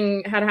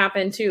something had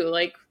happened too.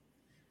 Like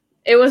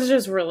it was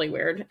just really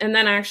weird. And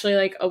then actually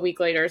like a week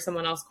later,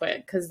 someone else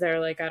quit because they're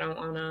like, I don't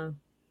want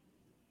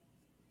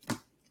to.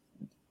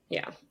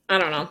 Yeah, I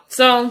don't know.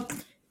 So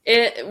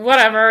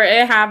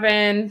it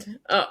happened.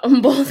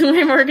 Both of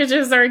my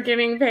mortgages are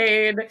getting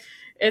paid.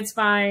 It's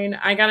fine.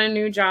 I got a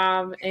new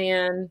job,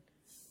 and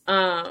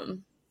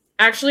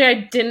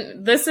actually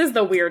this is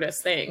the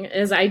weirdest thing,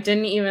 is I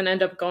didn't even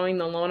end up going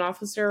the loan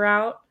officer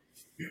route.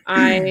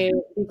 I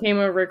became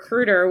a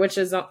recruiter, which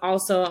is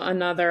also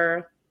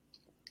another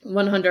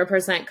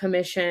 100%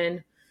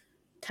 commission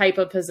type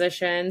of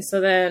position. So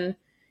then,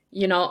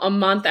 you know, a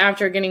month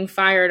after getting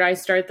fired, I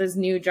start this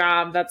new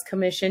job that's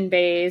commission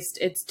based.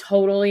 It's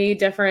totally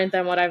different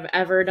than what I've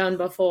ever done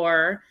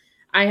before.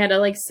 I had to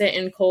like sit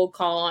in cold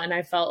call, and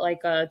I felt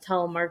like a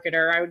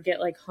telemarketer. I would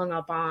get like hung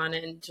up on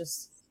and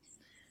just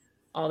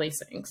all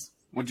these things.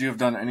 Would you have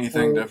done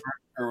anything different,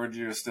 or would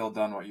you have still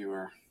done what you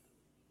were?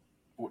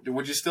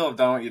 Would you still have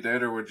done what you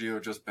did, or would you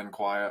have just been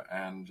quiet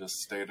and just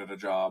stayed at a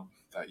job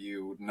that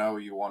you know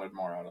you wanted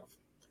more out of?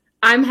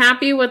 I'm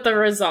happy with the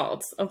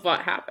results of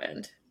what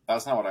happened.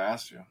 That's not what I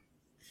asked you.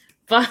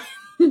 But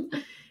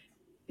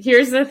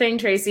here's the thing,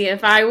 Tracy.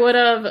 If I would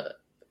have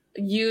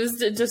used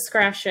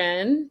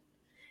discretion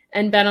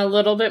and been a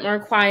little bit more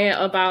quiet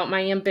about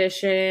my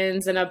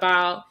ambitions and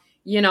about,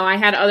 you know, I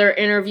had other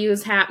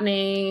interviews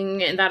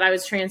happening and that I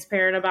was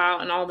transparent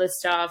about and all this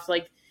stuff.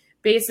 Like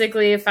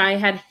basically if I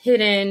had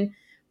hidden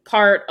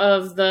part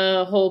of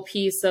the whole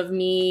piece of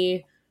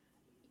me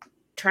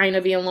trying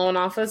to be a loan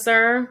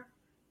officer,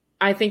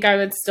 I think I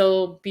would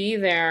still be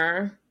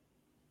there,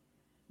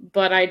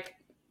 but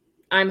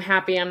I'm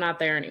happy I'm not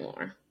there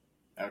anymore.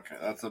 Okay,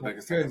 that's the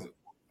biggest thing.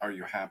 Are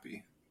you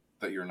happy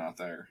that you're not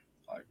there?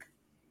 Like,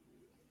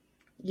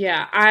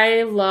 yeah,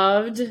 I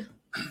loved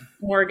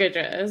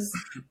mortgages.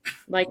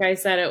 Like I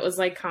said, it was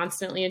like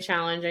constantly a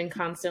challenge and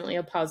constantly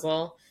a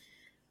puzzle,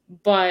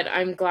 but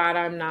I'm glad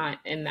I'm not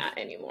in that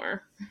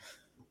anymore.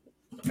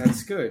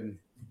 That's good.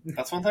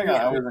 That's one thing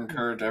I always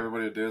encourage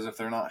everybody to do, is if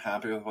they're not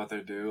happy with what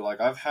they do. Like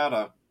I've had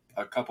a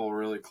couple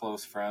really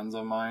close friends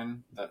of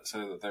mine that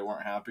said that they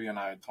weren't happy, and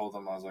I told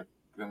them, I was like,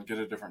 then get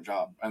a different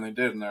job. And they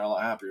did, and they're a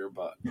lot happier.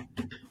 But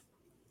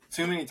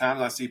too many times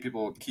I see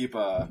people keep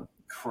a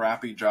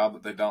crappy job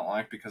that they don't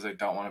like because they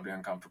don't want to be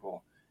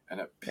uncomfortable.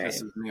 And it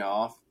pisses me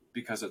off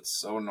because it's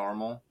so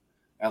normal.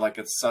 And like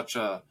it's such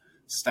a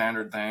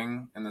standard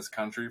thing in this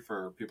country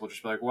for people to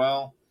just be like,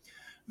 well,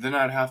 then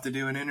I'd have to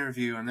do an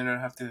interview, and then I'd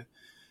have to,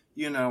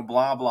 you know,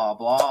 blah, blah,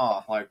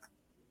 blah. Like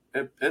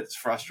it's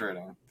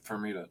frustrating for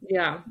me to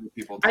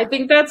people. I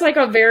think that's like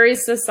a very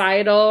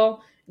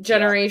societal,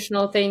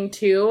 generational thing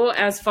too,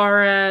 as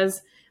far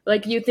as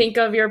like you think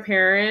of your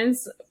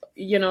parents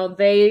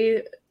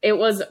it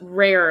was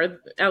rare,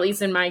 at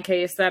least in my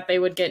case, that they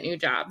would get new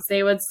jobs.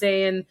 They would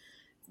stay in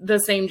the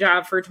same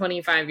job for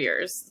 25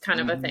 years, kind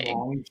of a thing.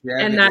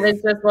 Longevity. And that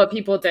is just what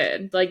people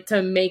did, like,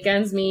 to make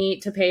ends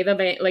meet, to pay the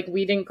bank. Like,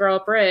 we didn't grow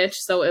up rich,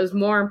 so it was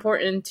more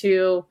important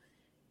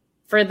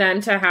for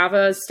them to have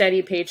a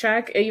steady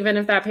paycheck, even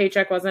if that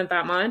paycheck wasn't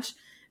that much,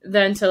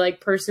 than to like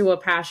pursue a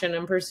passion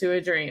and pursue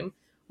a dream.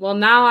 Well,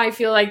 now I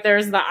feel like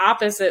there's the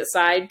opposite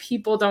side.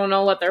 People don't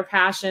know what their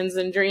passions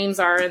and dreams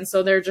are, and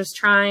so they're just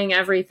trying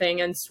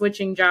everything and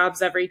switching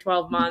jobs every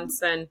 12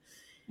 months. And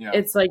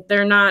it's like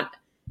they're not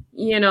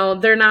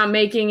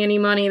making any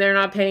money. They're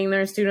not paying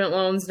their student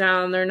loans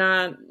down. They're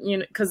not,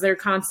 because they're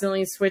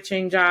constantly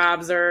switching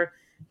jobs or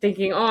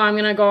thinking, oh, I'm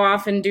going to go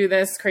off and do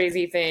this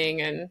crazy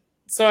thing. And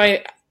so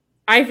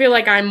I feel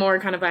like I'm more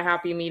kind of a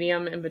happy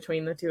medium in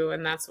between the two,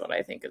 and that's what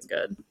I think is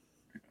good.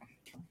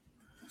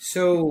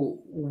 So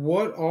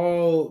what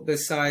all,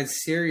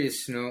 besides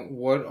serious note,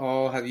 what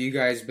all have you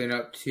guys been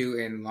up to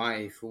in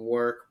life?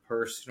 Work,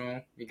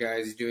 personal? You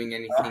guys doing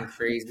anything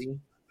crazy?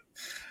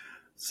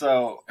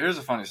 So here's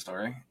a funny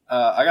story.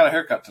 I got a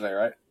haircut today,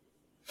 right?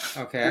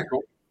 Okay.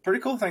 Pretty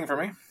cool thing for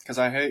me, because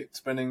I hate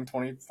spending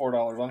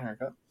 $24 on a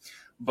haircut.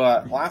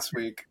 But last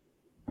week,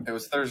 it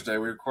was Thursday.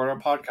 We recorded a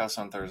podcast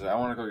on Thursday. I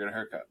want to go get a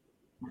haircut.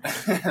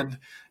 And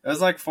it was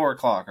like 4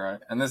 o'clock,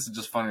 right? And this is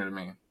just funny to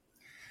me.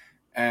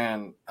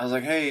 And I was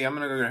like, hey, I'm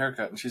going to go get a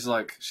haircut. And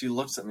she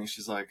looks at me.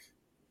 She's like,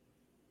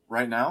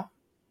 right now?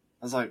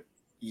 I was like,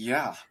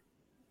 yeah.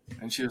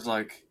 And she was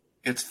like,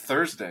 it's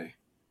Thursday.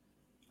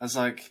 I was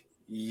like,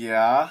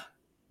 yeah.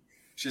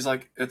 She's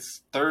like,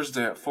 it's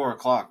Thursday at 4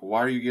 o'clock.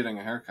 Why are you getting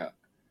a haircut?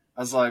 I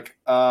was like,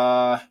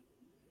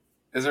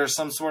 is there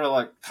some sort of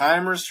like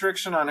time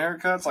restriction on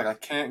haircuts? Like I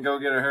can't go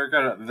get a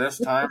haircut at this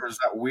time, or is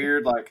that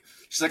weird? Like,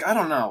 she's like, I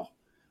don't know.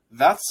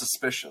 That's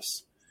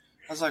suspicious.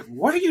 I was like,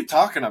 what are you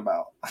talking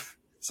about?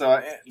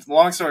 So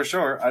long story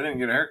short, I didn't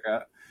get a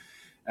haircut,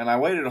 and I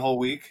waited a whole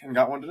week and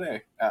got one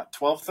today at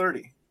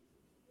 12:30,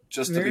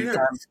 just to be time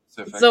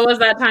specific. So was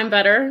that time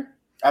better?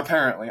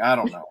 Apparently, I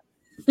don't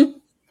know,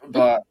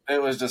 but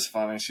it was just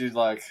funny. She's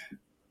like,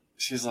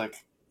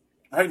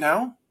 right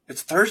now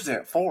it's Thursday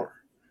at 4.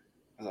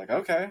 I was like,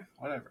 okay,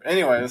 whatever.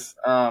 Anyways,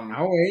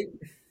 I'll wait.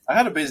 I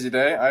had a busy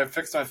day. I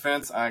fixed my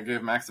fence. I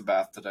gave Max a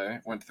bath today.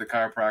 Went to the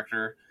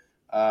chiropractor,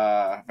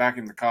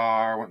 vacuumed the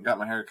car, went and got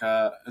my hair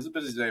cut. It was a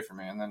busy day for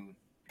me, and then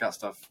got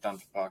stuff done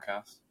for the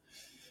podcast.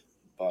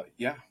 But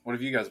yeah, what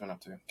have you guys been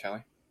up to,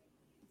 Kelly?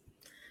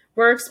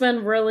 Work's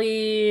been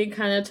really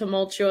kind of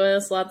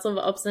tumultuous, lots of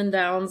ups and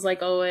downs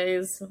like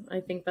always. I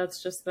think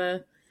that's just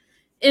the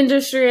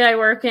industry I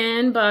work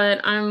in,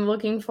 but I'm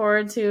looking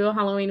forward to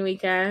Halloween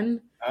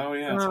weekend. Oh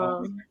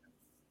yeah.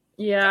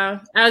 Yeah,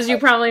 as you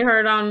probably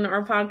heard on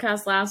our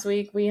podcast last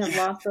week, we have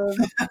lots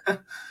of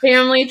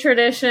family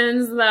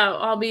traditions that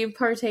I'll be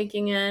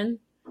partaking in.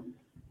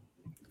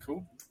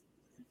 Cool.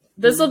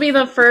 This will be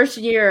the first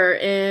year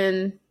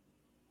in,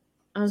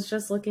 I was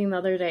just looking the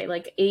other day,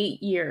 like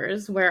 8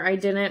 years where I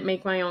didn't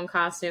make my own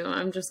costume.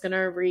 I'm just going to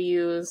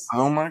reuse.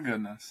 Oh my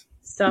goodness.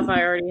 Stuff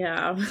I already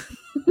have.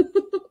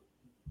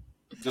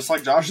 Just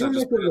like Josh said,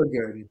 just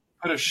good.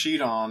 put a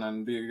sheet on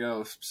and be a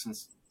ghost,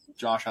 since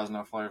Josh has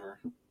no flavor.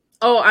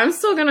 Oh, I'm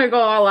still going to go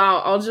all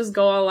out. I'll just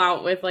go all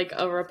out with like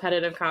a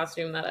repetitive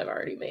costume that I've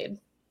already made.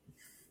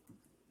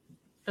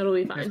 It'll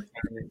be fine.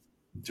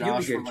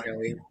 Josh, You'll be good,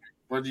 Kelly.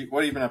 What have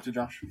you been up to,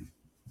 Josh?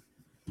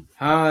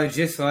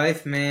 Just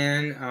life,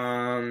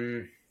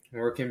 man.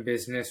 Working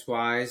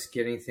business-wise,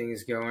 getting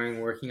things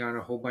going, working on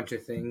a whole bunch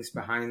of things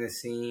behind the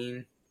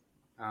scene.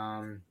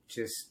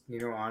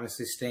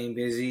 Honestly staying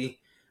busy.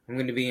 I'm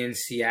going to be in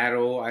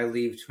Seattle. I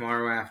leave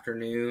tomorrow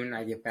afternoon.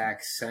 I get back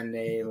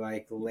Sunday,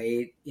 like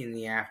late in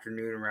the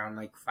afternoon, around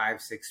like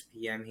 5, 6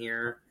 p.m.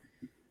 here.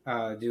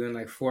 Doing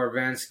like 4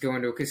 events,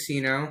 going to a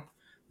casino.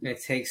 Going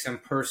to take some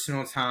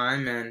personal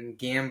time and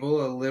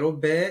gamble a little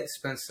bit.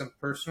 Spend some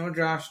personal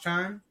Josh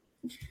time.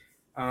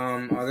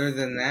 Other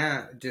than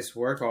that, just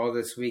work all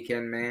this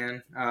weekend,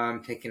 man.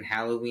 Taking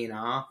Halloween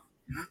off.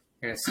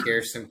 Gonna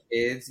scare some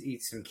kids,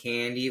 eat some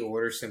candy,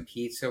 order some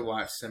pizza,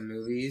 watch some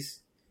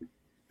movies.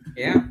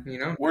 Yeah,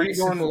 Where are you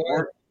going?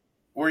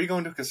 Where are you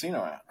going to a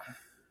casino at?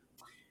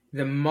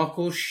 The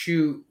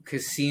Muckleshoot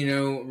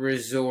Casino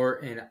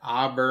Resort in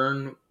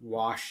Auburn,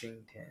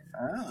 Washington.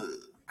 Oh,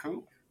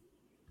 cool.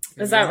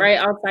 Is that right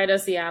outside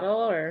of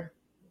Seattle, or?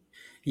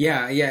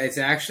 Yeah. It's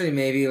actually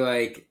maybe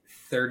like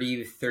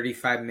 30,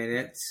 35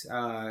 minutes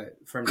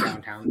from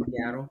downtown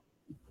Seattle.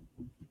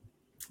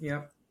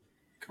 Yep.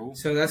 Cool.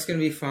 So that's going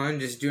to be fun.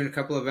 Just doing a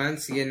couple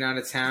events, getting out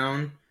of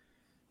town,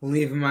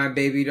 leaving my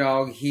baby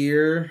dog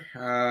here.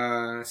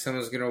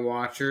 Someone's going to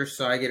watch her,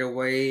 so I get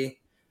away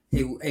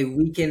a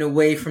weekend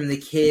away from the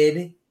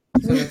kid.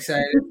 So I'm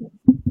excited.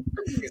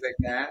 Things like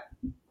that.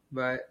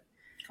 But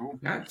cool.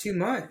 Not too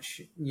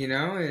much.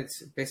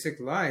 It's basic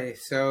life.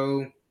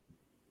 So,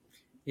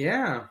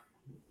 yeah.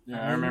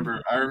 Yeah, I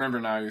remember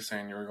now you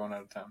saying you were going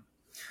out of town.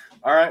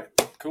 All right,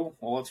 cool.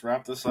 Well, let's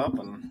wrap this up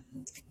and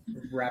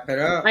wrap it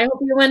up. I hope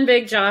you win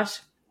big, Josh.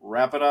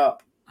 Wrap it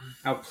up.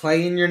 I'll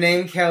play in your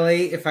name,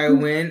 Kelly. If I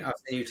win, I'll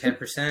send you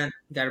 10%.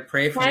 Got to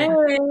pray for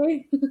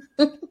me.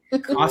 Hey.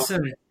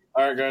 Awesome.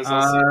 All right, guys.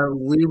 I'll see you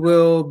We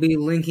will be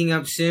linking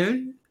up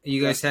soon.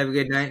 You guys have a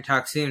good night.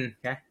 Talk soon.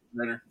 Okay.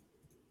 later.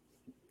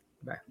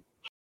 Bye.